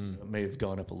 years. Mm-hmm. It may have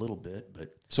gone up a little bit,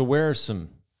 but. So where are some,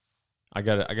 I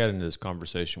got into this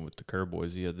conversation with the Kerr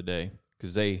boys the other day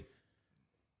because they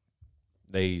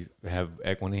have,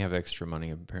 when they have extra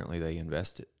money, apparently they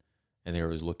invest it, and they were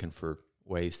always looking for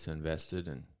ways to invest it.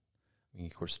 And I mean,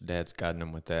 of course, Dad's guiding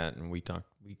them with that, and we kind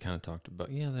of talked about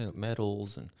the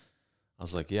metals, and I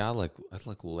was like, I like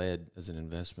lead as an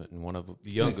investment. And one of the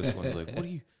youngest ones was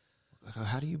like,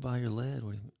 how do you buy your lead?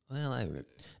 What do you? Well, I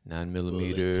 9mm,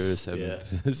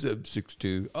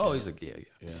 7.62. Oh, he's like, yeah.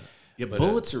 Yeah, but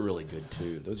bullets are really good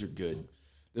too. Those are good.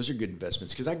 Those are good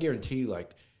investments because I guarantee,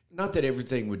 like, not that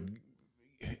everything would,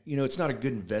 you know, it's not a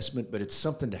good investment, but it's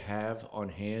something to have on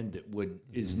hand that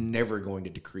is never going to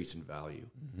decrease in value.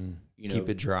 Mm-hmm. You know, keep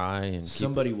it dry, and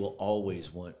somebody will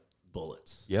always want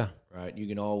bullets. Yeah, right. You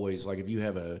can always, like, if you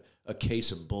have a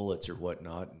case of bullets or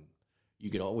whatnot, and you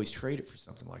can always trade it for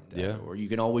something like that. Yeah, or you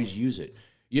can always use it.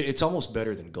 Yeah, it's almost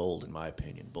better than gold, in my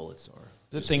opinion. Bullets are.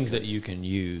 The things that you can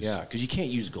use. Yeah, because you can't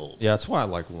use gold. Yeah, that's why I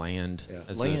like land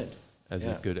as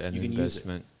a good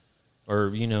investment.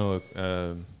 Or, you know,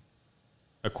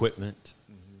 equipment.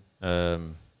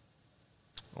 Mm-hmm.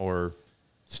 Or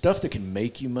stuff that can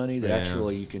make you money that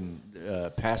actually you can,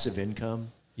 passive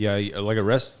income. Yeah, like a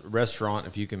restaurant,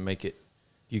 if you can make it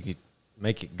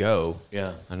go.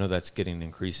 Yeah. I know that's getting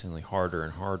increasingly harder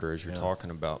and harder as you're talking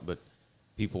about, but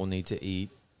people need to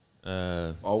eat.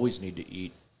 Always need to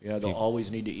eat. Yeah, they'll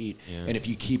always need to eat. Yeah. And if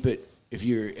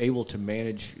you're able to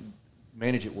manage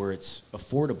it where it's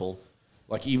affordable,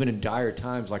 like even in dire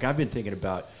times, like I've been thinking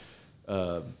about,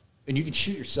 and you can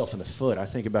shoot yourself in the foot. I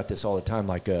think about this all the time,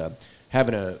 like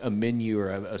having a menu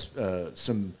or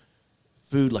some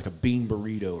food like a bean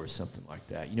burrito or something like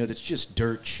that, you know, that's just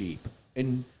dirt cheap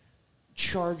and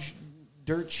charge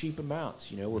dirt cheap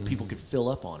amounts, you know, where people could fill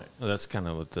up on it. Well, that's kind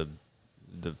of what the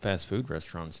fast food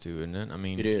restaurants do, isn't it? I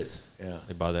mean, it is. Yeah,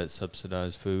 they buy that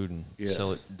subsidized food and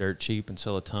sell it dirt cheap and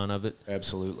sell a ton of it.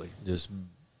 Absolutely, just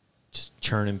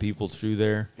churning people through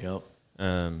there. Yep.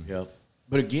 Yep.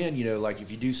 But again, you know, like if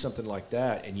you do something like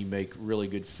that and you make really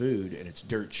good food and it's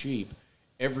dirt cheap,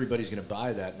 everybody's going to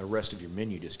buy that, and the rest of your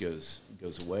menu just goes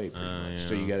away pretty much. Yeah.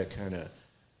 So you got to kind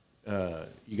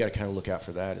of look out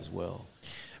for that as well.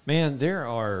 Man,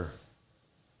 they're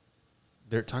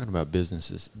talking about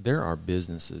businesses. There are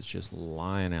businesses just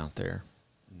lying out there.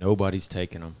 Nobody's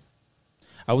taking them.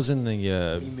 I was in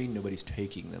the. What do you mean nobody's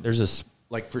taking them? There's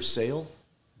like for sale?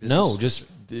 No, just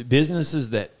businesses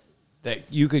that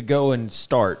you could go and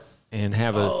start and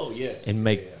have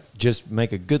just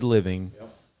make a good living,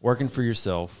 working for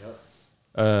yourself.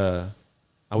 Yep.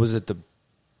 I was at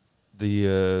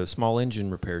the small engine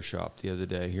repair shop the other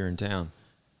day here in town,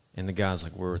 and the guy's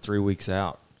like, "We're 3 weeks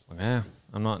out." Like,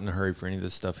 I'm not in a hurry for any of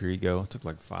this stuff. Here you go. I took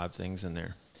like 5 things in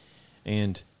there.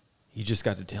 And he just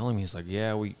got to telling me, he's like,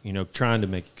 we, you know, trying to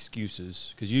make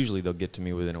excuses, because usually they'll get to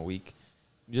me within a week.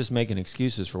 Just making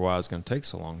excuses for why it's going to take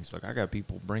so long. He's like, I got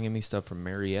people bringing me stuff from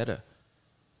Marietta,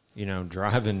 you know,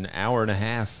 driving an hour and a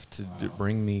half to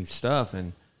bring me stuff.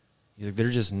 And he's like,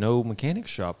 there's just no mechanic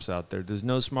shops out there. There's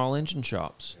no small engine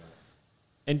shops. Yeah.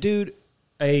 And dude,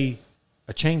 a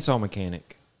chainsaw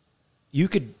mechanic, you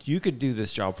could do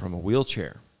this job from a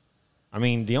wheelchair. I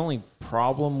mean, the only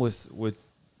problem with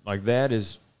like that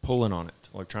is pulling on it,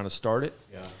 like trying to start it.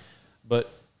 Yeah.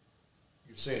 But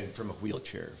You're saying from a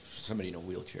wheelchair, somebody in a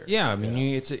wheelchair. Yeah, I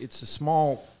mean, it's a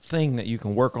small thing that you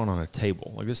can work on a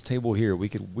table. Like this table here, we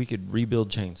could rebuild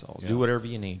chainsaws, do whatever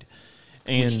you need.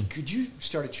 And could you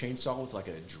start a chainsaw with like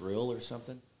a drill or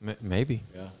something? Maybe.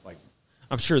 Yeah, like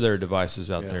I'm sure there are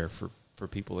devices out there for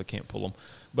people that can't pull them.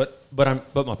 But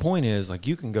my point is, like,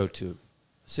 you can go to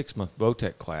a 6-month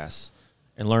VOTEC class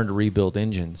and learn to rebuild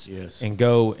engines. Yes. And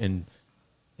go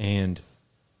and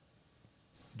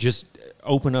just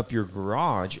open up your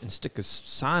garage and stick a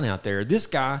sign out there. This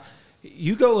guy,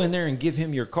 you go in there and give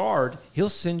him your card, he'll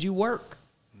send you work.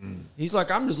 He's like,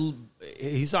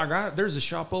 there's a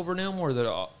shop over in Elmore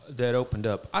that opened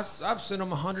up. I've sent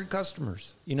him 100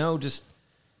 customers,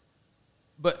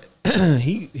 but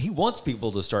he wants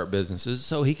people to start businesses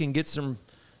so he can get some,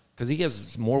 because he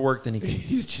has more work than he can.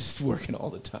 He's just working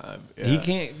all the time. Yeah. He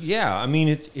can't. Yeah, I mean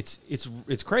it's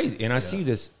crazy, and I see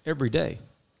this every day.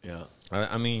 Yeah,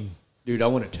 I mean, dude, I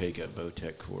want to take a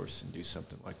VOTEC course and do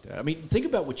something like that. I mean, think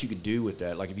about what you could do with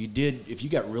that. Like if you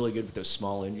got really good with those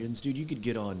small engines, dude, you could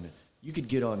get on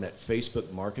that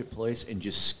Facebook Marketplace and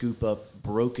just scoop up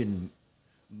broken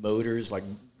motors, like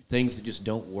things that just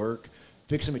don't work,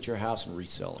 fix them at your house and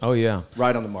resell them. Oh yeah,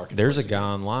 right on the market. There's a guy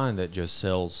online that just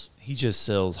sells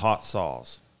hot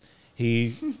saws.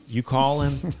 You call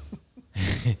him.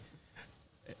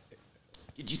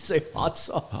 Did you say hot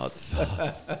sauce? Hot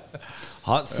sauce.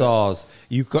 Hot sauce.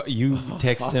 You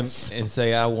text him and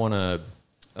say, I want a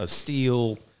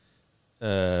steel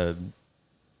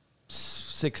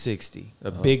 660,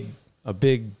 a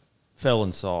big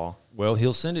felon saw. Well,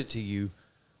 he'll send it to you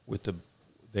with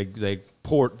they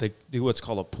do what's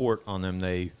called a port on them.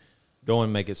 They go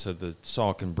and make it so the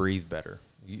saw can breathe better,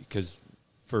 because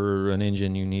for an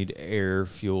engine you need air,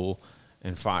 fuel,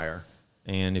 and fire.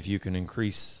 And if you can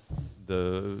increase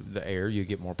the air, you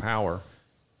get more power.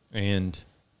 And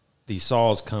these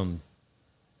saws come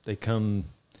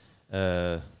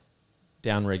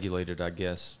down-regulated, I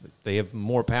guess. They have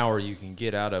more power you can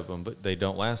get out of them, but they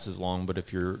don't last as long. But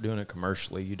if you're doing it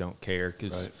commercially, you don't care,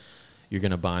 because you're going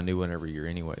to buy a new one every year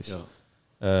anyways.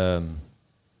 Yeah.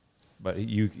 But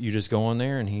you just go on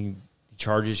there, and he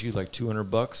charges you like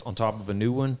 $200 on top of a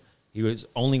new one. He was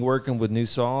only working with new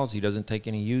saws. He doesn't take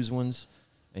any used ones,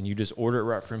 and you just order it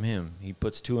right from him. He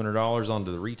puts $200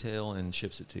 onto the retail and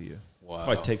ships it to you. Wow.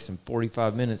 Probably takes him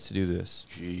 45 minutes to do this.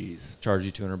 Jeez. Charge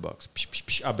you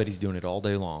 $200. I bet he's doing it all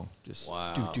day long. Just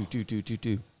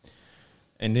do.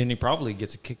 And then he probably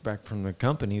gets a kickback from the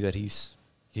company that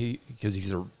because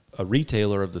he's a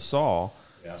retailer of the saw.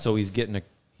 Yeah. So he's getting a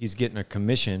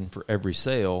commission for every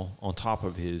sale on top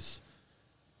of his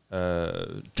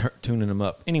tuning them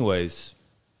up. Anyways,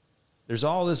 there's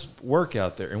all this work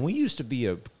out there, and we used to be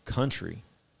a country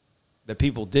that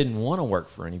people didn't want to work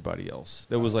for anybody else.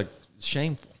 That was like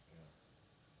shameful.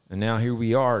 And now here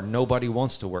we are. Nobody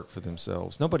wants to work for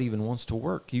themselves. Nobody even wants to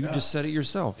work. You just said it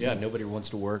yourself. Yeah, nobody wants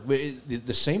to work. But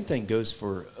the same thing goes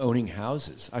for owning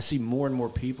houses. I see more and more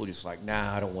people just like,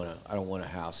 nah, I don't want a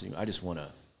house anymore. I just want an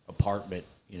apartment.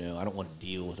 I don't want to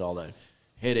deal with all the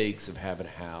headaches of having a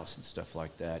house and stuff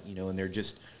like that. And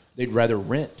they'd rather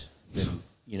rent than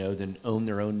own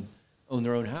their own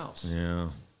house. Yeah.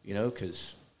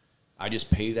 Because I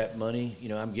just pay that money.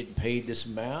 I'm getting paid this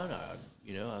amount.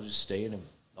 I'll just stay in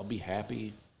I'll be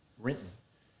happy renting.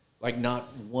 Like not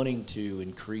wanting to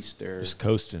increase their... Just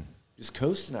coasting. I guess.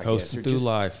 Coasting through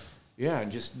life. Yeah, and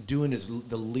just doing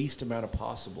the least amount of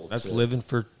possible. That's living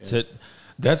for...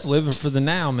 That's living for the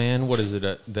now, man. What is it,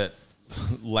 that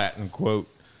Latin quote?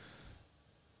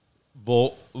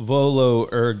 Volo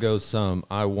ergo sum.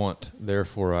 I want,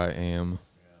 therefore I am.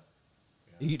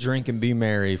 Yeah. Eat, drink, and be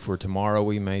merry, for tomorrow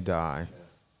we may die. Yeah.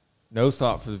 No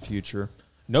thought for the future.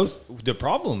 The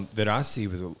problem that I see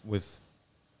with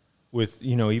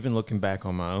even looking back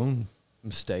on my own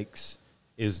mistakes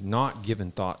is not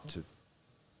giving thought to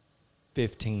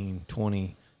 15,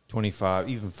 20, 25,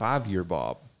 even 5-year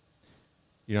Bob.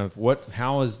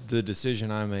 How is the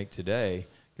decision I make today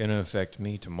going to affect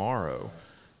me tomorrow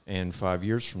and 5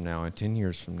 years from now and 10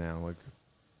 years from now?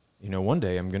 One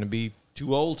day I'm going to be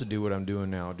too old to do what I'm doing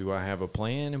now. Do I have a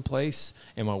plan in place?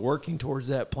 Am I working towards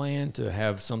that plan to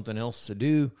have something else to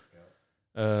do?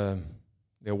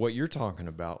 What you're talking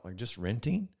about, like just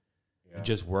renting,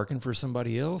 just working for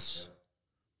somebody else.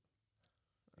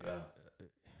 Yeah.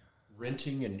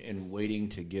 Renting and waiting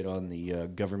to get on the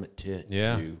government tit.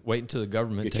 Yeah, wait until the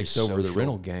government takes over the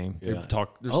rental game. Yeah. There's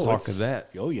talk of that.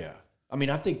 Oh, yeah. I mean,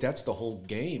 I think that's the whole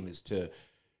game, is to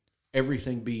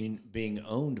everything being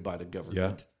owned by the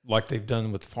government. Yeah. Like they've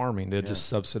done with farming. They just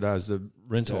subsidize the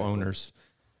rental owners.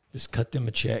 Just cut them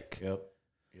a check. Yep.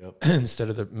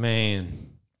 Instead of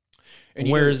And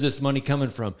where is this money coming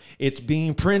from? It's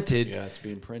being printed. Yeah, it's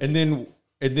being printed.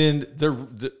 And then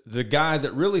the guy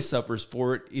that really suffers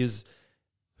for it is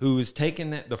who is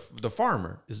taking that, the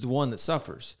farmer is the one that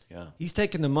suffers. Yeah. He's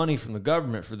taking the money from the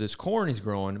government for this corn he's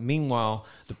growing. Meanwhile,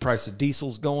 the price of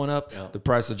diesel's going up, the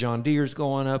price of John Deere's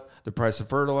going up, the price of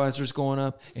fertilizer's going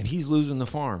up, and he's losing the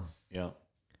farm. Yeah.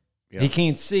 He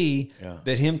can't see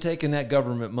that him taking that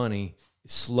government money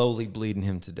is slowly bleeding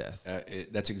him to death.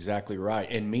 That's exactly right.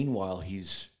 And meanwhile,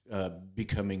 he's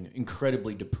becoming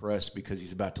incredibly depressed because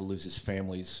he's about to lose his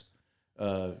family's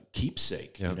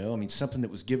keepsake. You know, I mean, something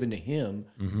that was given to him,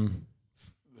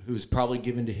 who was probably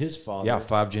given to his father. Yeah,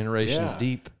 5 generations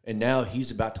deep. And now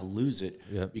he's about to lose it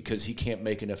because he can't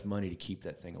make enough money to keep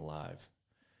that thing alive.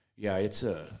 Yeah, it's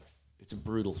a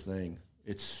brutal thing.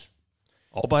 It's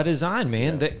all by design,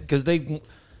 man. Because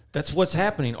that's what's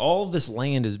happening. All of this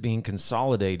land is being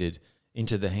consolidated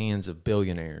into the hands of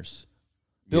billionaires.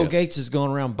 Bill Gates is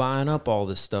going around buying up all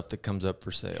this stuff that comes up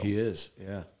for sale. He is,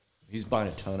 yeah. He's buying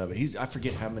a ton of it. I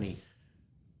forget how many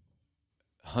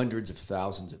hundreds of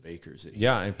thousands of acres.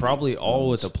 And probably all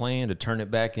with a plan to turn it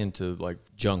back into like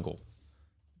jungle,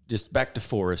 just back to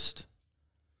forest.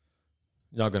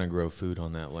 You're not going to grow food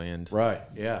on that land, right?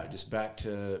 Yeah, just back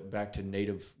to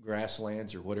native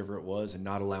grasslands or whatever it was, and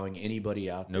not allowing anybody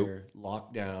out there,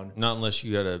 locked down. Not unless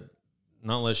you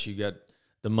got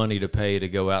the money to pay to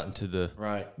go out into the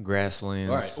grasslands.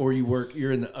 Right. Or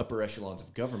you're in the upper echelons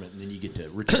of government, and then you get to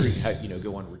retreat,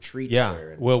 go on retreats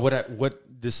there. Well, what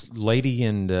this lady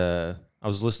I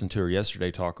was listening to her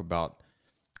yesterday talk about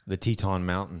the Teton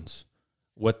Mountains.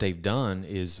 What they've done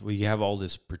is we have all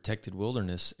this protected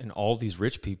wilderness, and all these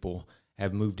rich people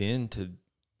have moved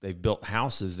they've built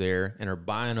houses there and are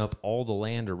buying up all the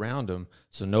land around them,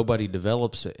 so nobody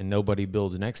develops it and nobody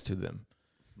builds next to them.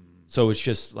 So it's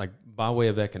just like, by way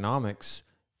of economics,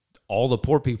 all the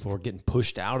poor people are getting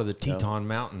pushed out of the Teton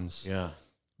Mountains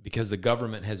because the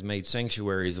government has made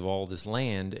sanctuaries of all this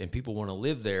land, and people want to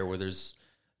live there where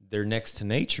they're next to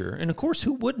nature. And of course,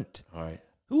 who wouldn't? All right.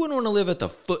 Who wouldn't want to live at the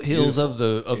foothills of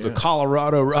the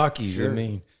Colorado Rockies? Sure. I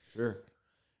mean, sure,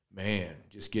 man,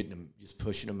 just getting them, just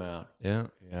pushing them out. Yeah.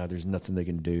 There's nothing they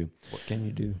can do. What can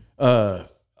you do?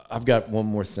 I've got one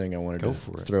more thing I wanted to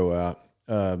throw out.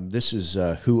 This is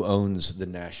who owns the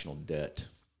national debt.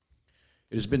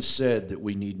 It has been said that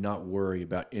we need not worry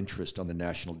about interest on the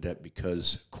national debt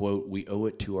because, quote, we owe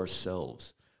it to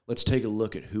ourselves. Let's take a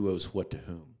look at who owes what to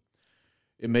whom.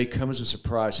 It may come as a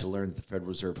surprise to learn that the Federal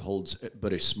Reserve holds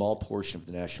but a small portion of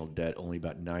the national debt, only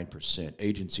about 9%.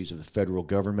 Agencies of the federal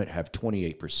government have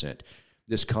 28%.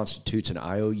 This constitutes an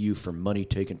IOU for money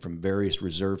taken from various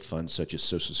reserve funds such as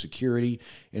Social Security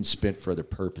and spent for other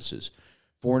purposes.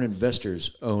 Foreign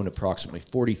investors own approximately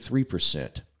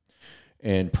 43%,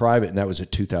 and that was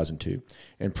at 2002.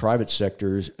 And private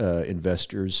sectors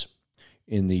investors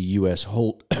in the U.S.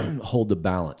 hold the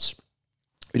balance.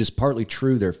 It is partly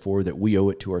true, therefore, that we owe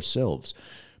it to ourselves,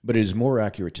 but it is more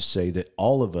accurate to say that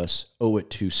all of us owe it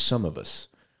to some of us.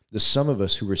 The some of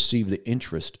us who receive the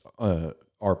interest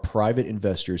are private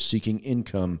investors seeking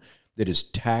income that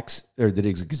is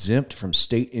exempt from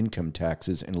state income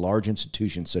taxes and large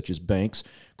institutions such as banks,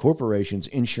 corporations,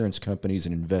 insurance companies,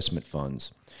 and investment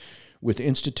funds. With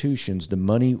institutions, the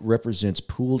money represents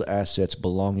pooled assets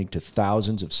belonging to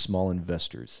thousands of small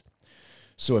investors.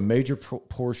 So a major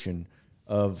portion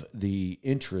of the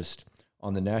interest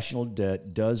on the national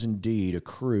debt does indeed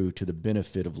accrue to the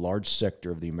benefit of large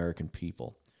sector of the American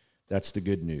people. That's the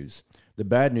good news. The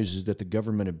bad news is that the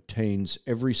government obtains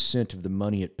every cent of the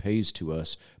money it pays to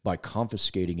us by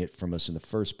confiscating it from us in the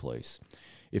first place.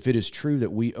 If it is true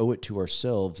that we owe it to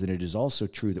ourselves, then it is also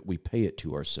true that we pay it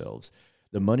to ourselves.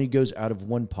 The money goes out of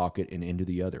one pocket and into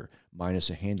the other, minus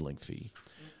a handling fee.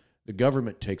 The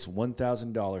government takes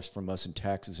 $1,000 from us in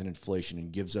taxes and inflation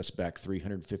and gives us back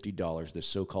 $350. This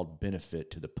so-called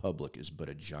benefit to the public is but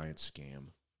a giant scam.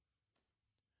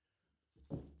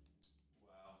 Wow.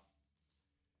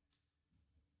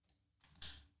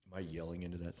 Am I yelling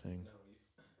into that thing? No.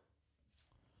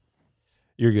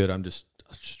 You're good. I was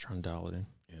just trying to dial it in.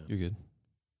 Yeah. You're good.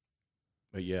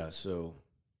 But yeah, so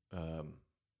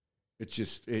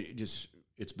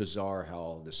it's bizarre how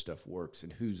all this stuff works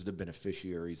and who's the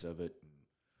beneficiaries of it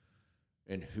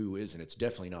and who isn't. It's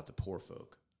definitely not the poor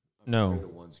folk. No. They're the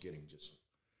ones getting just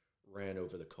ran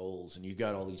over the coals. And you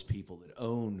got all these people that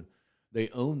own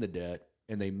the debt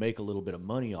and they make a little bit of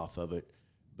money off of it,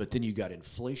 but then you got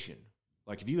inflation.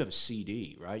 Like if you have a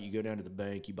CD, right? You go down to the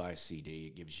bank, you buy a CD,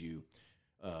 it gives you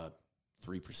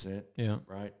 3%. Yeah.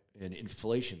 Right? And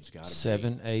inflation's got to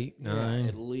 7, 8, 9. Yeah,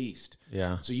 at least.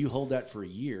 Yeah. So you hold that for a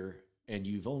year, and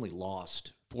you've only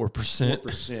lost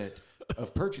 4%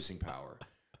 of purchasing power.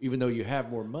 Even though you have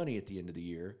more money at the end of the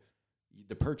year,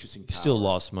 the purchasing power... Still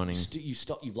lost money.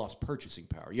 You've lost purchasing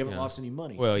power. You haven't lost any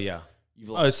money. Well, yeah. You've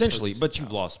lost essentially, but power.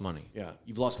 You've lost money. Yeah,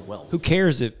 you've lost wealth. Who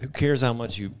cares how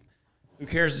much you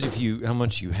how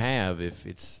much you have if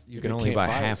you can only buy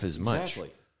half as much.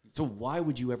 Exactly. So why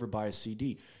would you ever buy a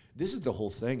CD? This is the whole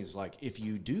thing, is like, if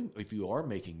you are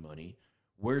making money,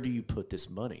 where do you put this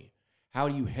money? How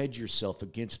do you hedge yourself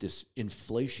against this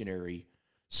inflationary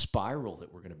spiral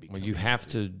that we're going to be? Well, you have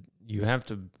to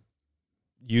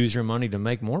use your money to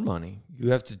make more money.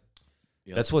 You have to.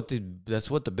 Yep. That's what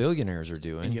the billionaires are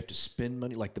doing. And you have to spend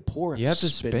money like the poor. You have to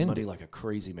spend money like a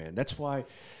crazy man. That's why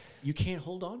you can't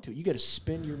hold on to it. You got to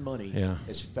spend your money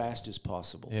as fast as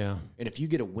possible. Yeah. And if you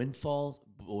get a windfall,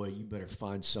 boy, you better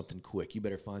find something quick. You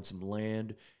better find some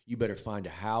land. You better find a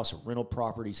house, a rental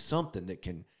property, something that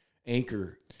can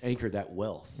anchor that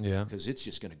wealth. Yeah. Because it's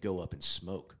just going to go up in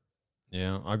smoke.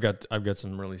 Yeah, I've got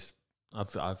some really. I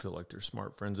feel like they're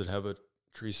smart friends that have a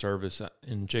tree service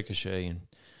in Chickasha, and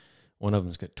one of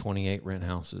them's got 28 rent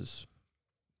houses.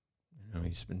 You know,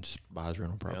 he buys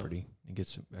rental property and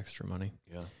gets some extra money.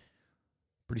 Yeah,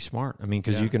 pretty smart. I mean,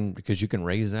 because you can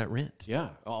raise that rent. Yeah,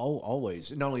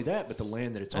 always. And not only that, but the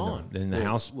land that it's on. Then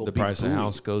the price of the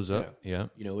house goes up. Yeah.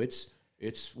 You know, it's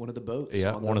one of the boats.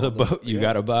 Yeah, one of the boat. You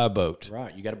got to buy a boat.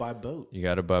 Right. You got to buy a boat. You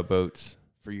got to buy boats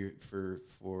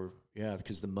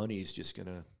because the money is just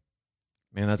gonna.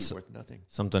 Man, that's worth nothing.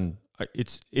 Something.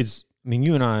 It's. I mean,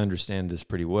 you and I understand this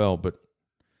pretty well, but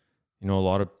you know,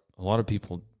 a lot of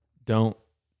people don't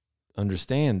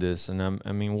understand this, and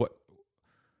I mean, what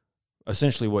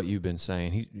essentially what you've been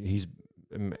saying. He's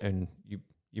and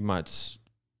you might.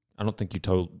 I don't think you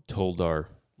told our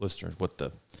listeners what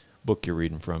the book you're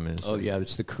reading from is. Oh yeah,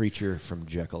 it's The Creature from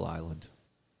Jekyll Island.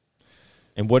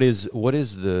 And what is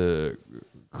the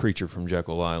creature from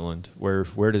Jekyll Island?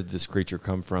 Where did this creature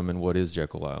come from, and what is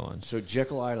Jekyll Island? So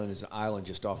Jekyll Island is an island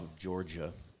just off of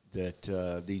Georgia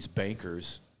that these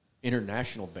bankers,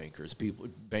 international bankers,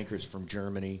 bankers from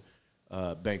Germany,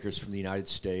 bankers from the United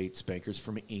States, bankers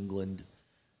from England,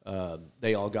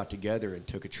 they all got together and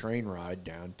took a train ride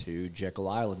down to Jekyll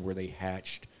Island, where they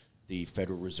hatched the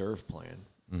Federal Reserve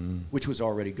Plan, which was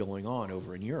already going on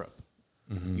over in Europe.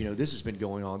 Mm-hmm. You know, this has been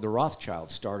going on. The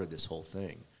Rothschilds started this whole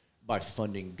thing by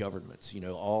funding governments. You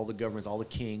know, all the governments, all the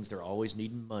kings, they're always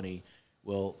needing money.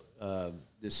 Well,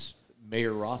 this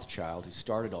Mayor Rothschild, who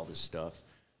started all this stuff,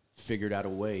 figured out a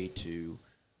way to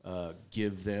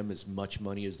give them as much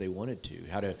money as they wanted to.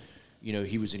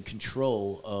 He was in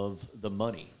control of the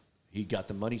money. He got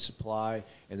the money supply,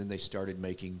 and then they started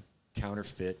making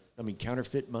counterfeit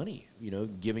money, you know,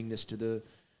 giving this to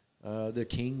the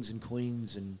kings and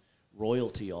queens and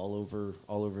royalty all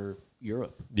over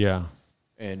Europe. Yeah.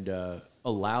 And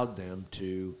allowed them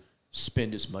to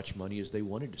spend as much money as they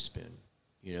wanted to spend,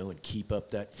 you know, and keep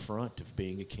up that front of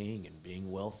being a king and being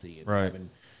wealthy and having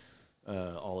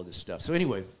all of this stuff. So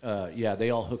anyway, they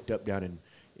all hooked up down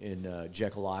in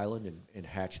Jekyll Island and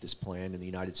hatched this plan in the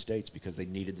United States because they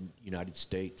needed the United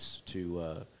States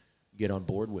to get on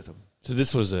board with them. So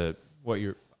this was what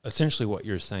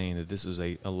you're saying, that this was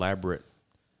a elaborate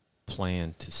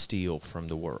plan to steal from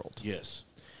the world. Yes.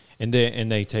 And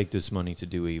they take this money to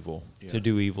do evil, to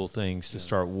do evil things, to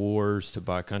start wars, to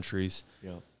buy countries.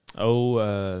 Yeah.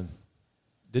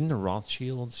 Didn't the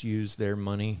Rothschilds use their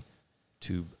money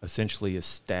to essentially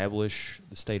establish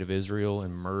the state of Israel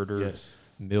and murder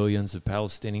millions of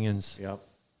Palestinians? Yep.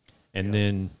 And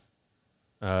then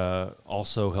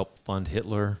also help fund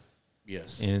Hitler.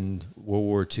 Yes. In World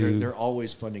War II. They're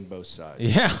always funding both sides.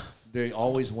 Yeah. They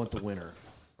always want the winner.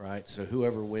 Right, so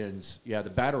whoever wins, the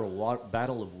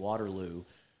Battle of Waterloo.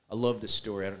 I love this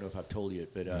story. I don't know if I've told you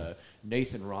it, but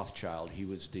Nathan Rothschild, he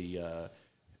was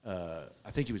I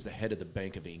think he was the head of the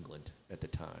Bank of England at the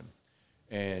time,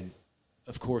 and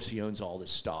of course he owns all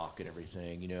this stock and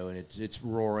everything, you know, and it's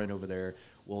roaring over there.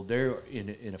 Well, they're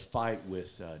in a fight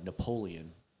with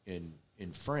Napoleon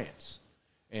in France,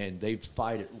 and they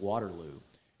fight at Waterloo.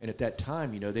 And at that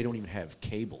time, you know, they don't even have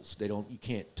cables. You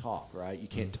can't talk, right? You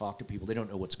can't talk to people. They don't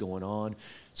know what's going on.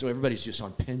 So everybody's just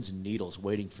on pins and needles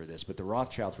waiting for this. But the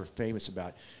Rothschilds were famous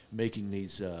about making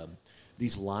these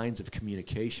lines of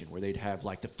communication where they'd have,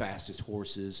 like, the fastest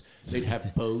horses. They'd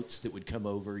have boats that would come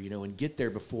over, you know, and get there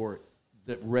before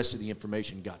the rest of the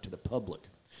information got to the public.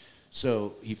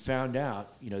 So he found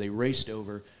out, you know, they raced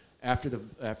over. After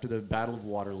the Battle of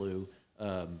Waterloo,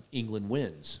 England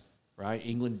wins. Right,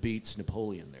 England beats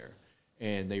Napoleon there,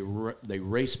 and they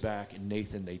race back, and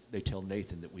they tell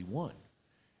Nathan that we won,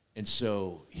 and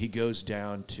so he goes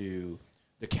down to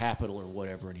the Capitol or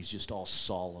whatever, and he's just all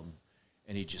solemn,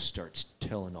 And he just starts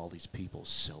telling all these people,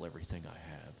 sell everything I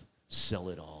have, sell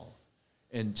it all.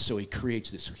 And so he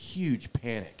creates this huge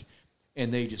panic,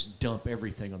 and they just dump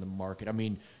everything on the market. I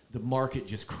mean, the market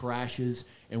just crashes,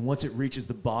 and once it reaches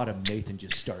the bottom, Nathan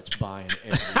just starts buying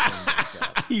everything back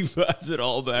up. He buys it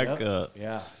all back up.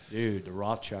 Yeah, dude, the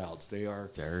Rothschilds, they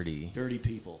are dirty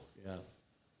people. Yeah,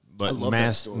 but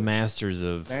masters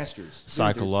of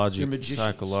psychological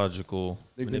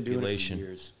They've manipulation. Been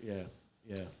doing it for years.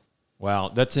 Yeah. Wow,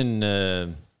 that's in.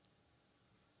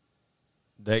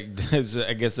 I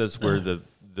guess that's where the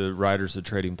writers of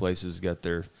Trading Places got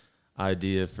their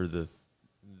idea for the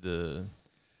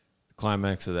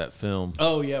climax of that film.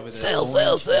 Oh yeah, with sell.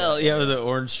 Yeah, with the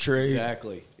orange tree.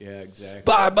 Exactly. Yeah, exactly.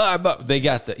 Buy. They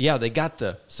got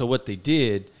the. So what they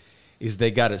did is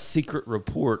they got a secret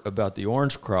report about the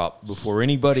orange crop before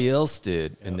anybody else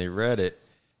did, and they read it,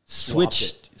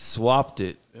 swapped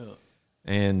it,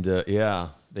 and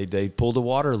They pulled a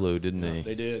Waterloo, didn't they?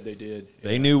 They did.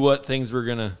 They knew what things were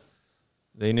gonna.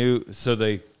 They knew, so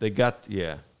they got.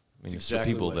 Yeah, I mean,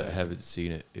 exactly for people that haven't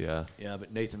seen it, Yeah,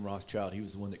 but Nathan Rothschild, he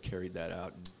was the one that carried that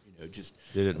out, and just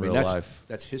did it in real life.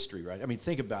 That's history, right? I mean,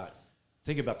 think about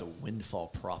the windfall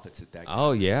profits that guy.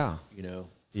 Oh yeah,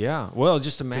 Yeah. Well,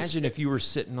 just imagine if you were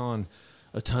sitting on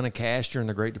a ton of cash during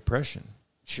the Great Depression.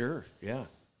 Sure. Yeah.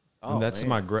 Oh, and that's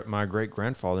my great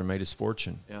grandfather made his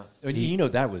fortune. Yeah,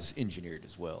 and that was engineered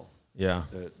as well. Yeah,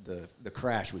 the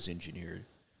crash was engineered.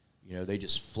 They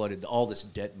just flooded all this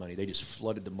debt money. They just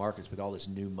flooded the markets with all this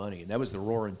new money, and that was the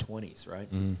Roaring '20s, right?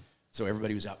 Mm. So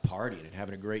everybody was out partying and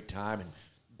having a great time and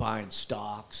buying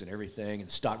stocks and everything, and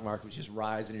the stock market was just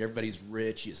rising, and everybody's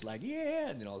rich. It's like, yeah,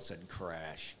 and then all of a sudden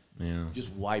crash. Yeah,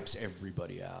 just wipes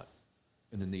everybody out.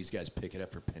 And then these guys pick it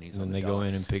up for pennies. And on the they go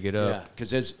in and pick it up. Yeah,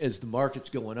 because as the market's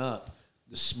going up,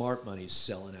 the smart money's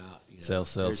selling out. Sell.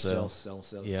 Selling.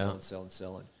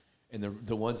 And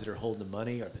the ones that are holding the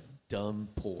money are the dumb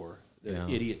poor, the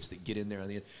idiots that get in there on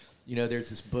the end. There's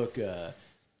this book.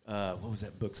 What was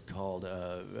that book called?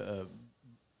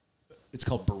 It's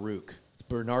called Baruch. It's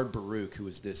Bernard Baruch, who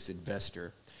is this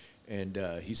investor, and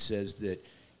he says that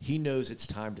he knows it's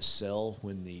time to sell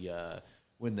when the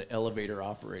elevator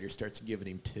operator starts giving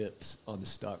him tips on the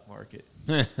stock market.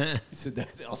 He said,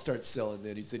 I'll start selling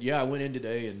then. He said, I went in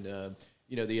today, and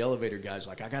the elevator guy's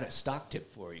like, I got a stock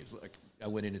tip for you. He's like, I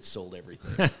went in and sold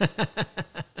everything.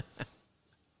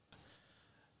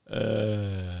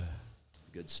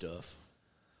 Good stuff.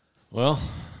 Well,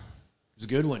 it was a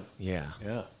good one. Yeah.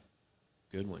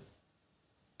 Good one.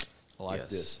 I like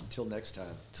this. Until next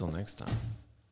time.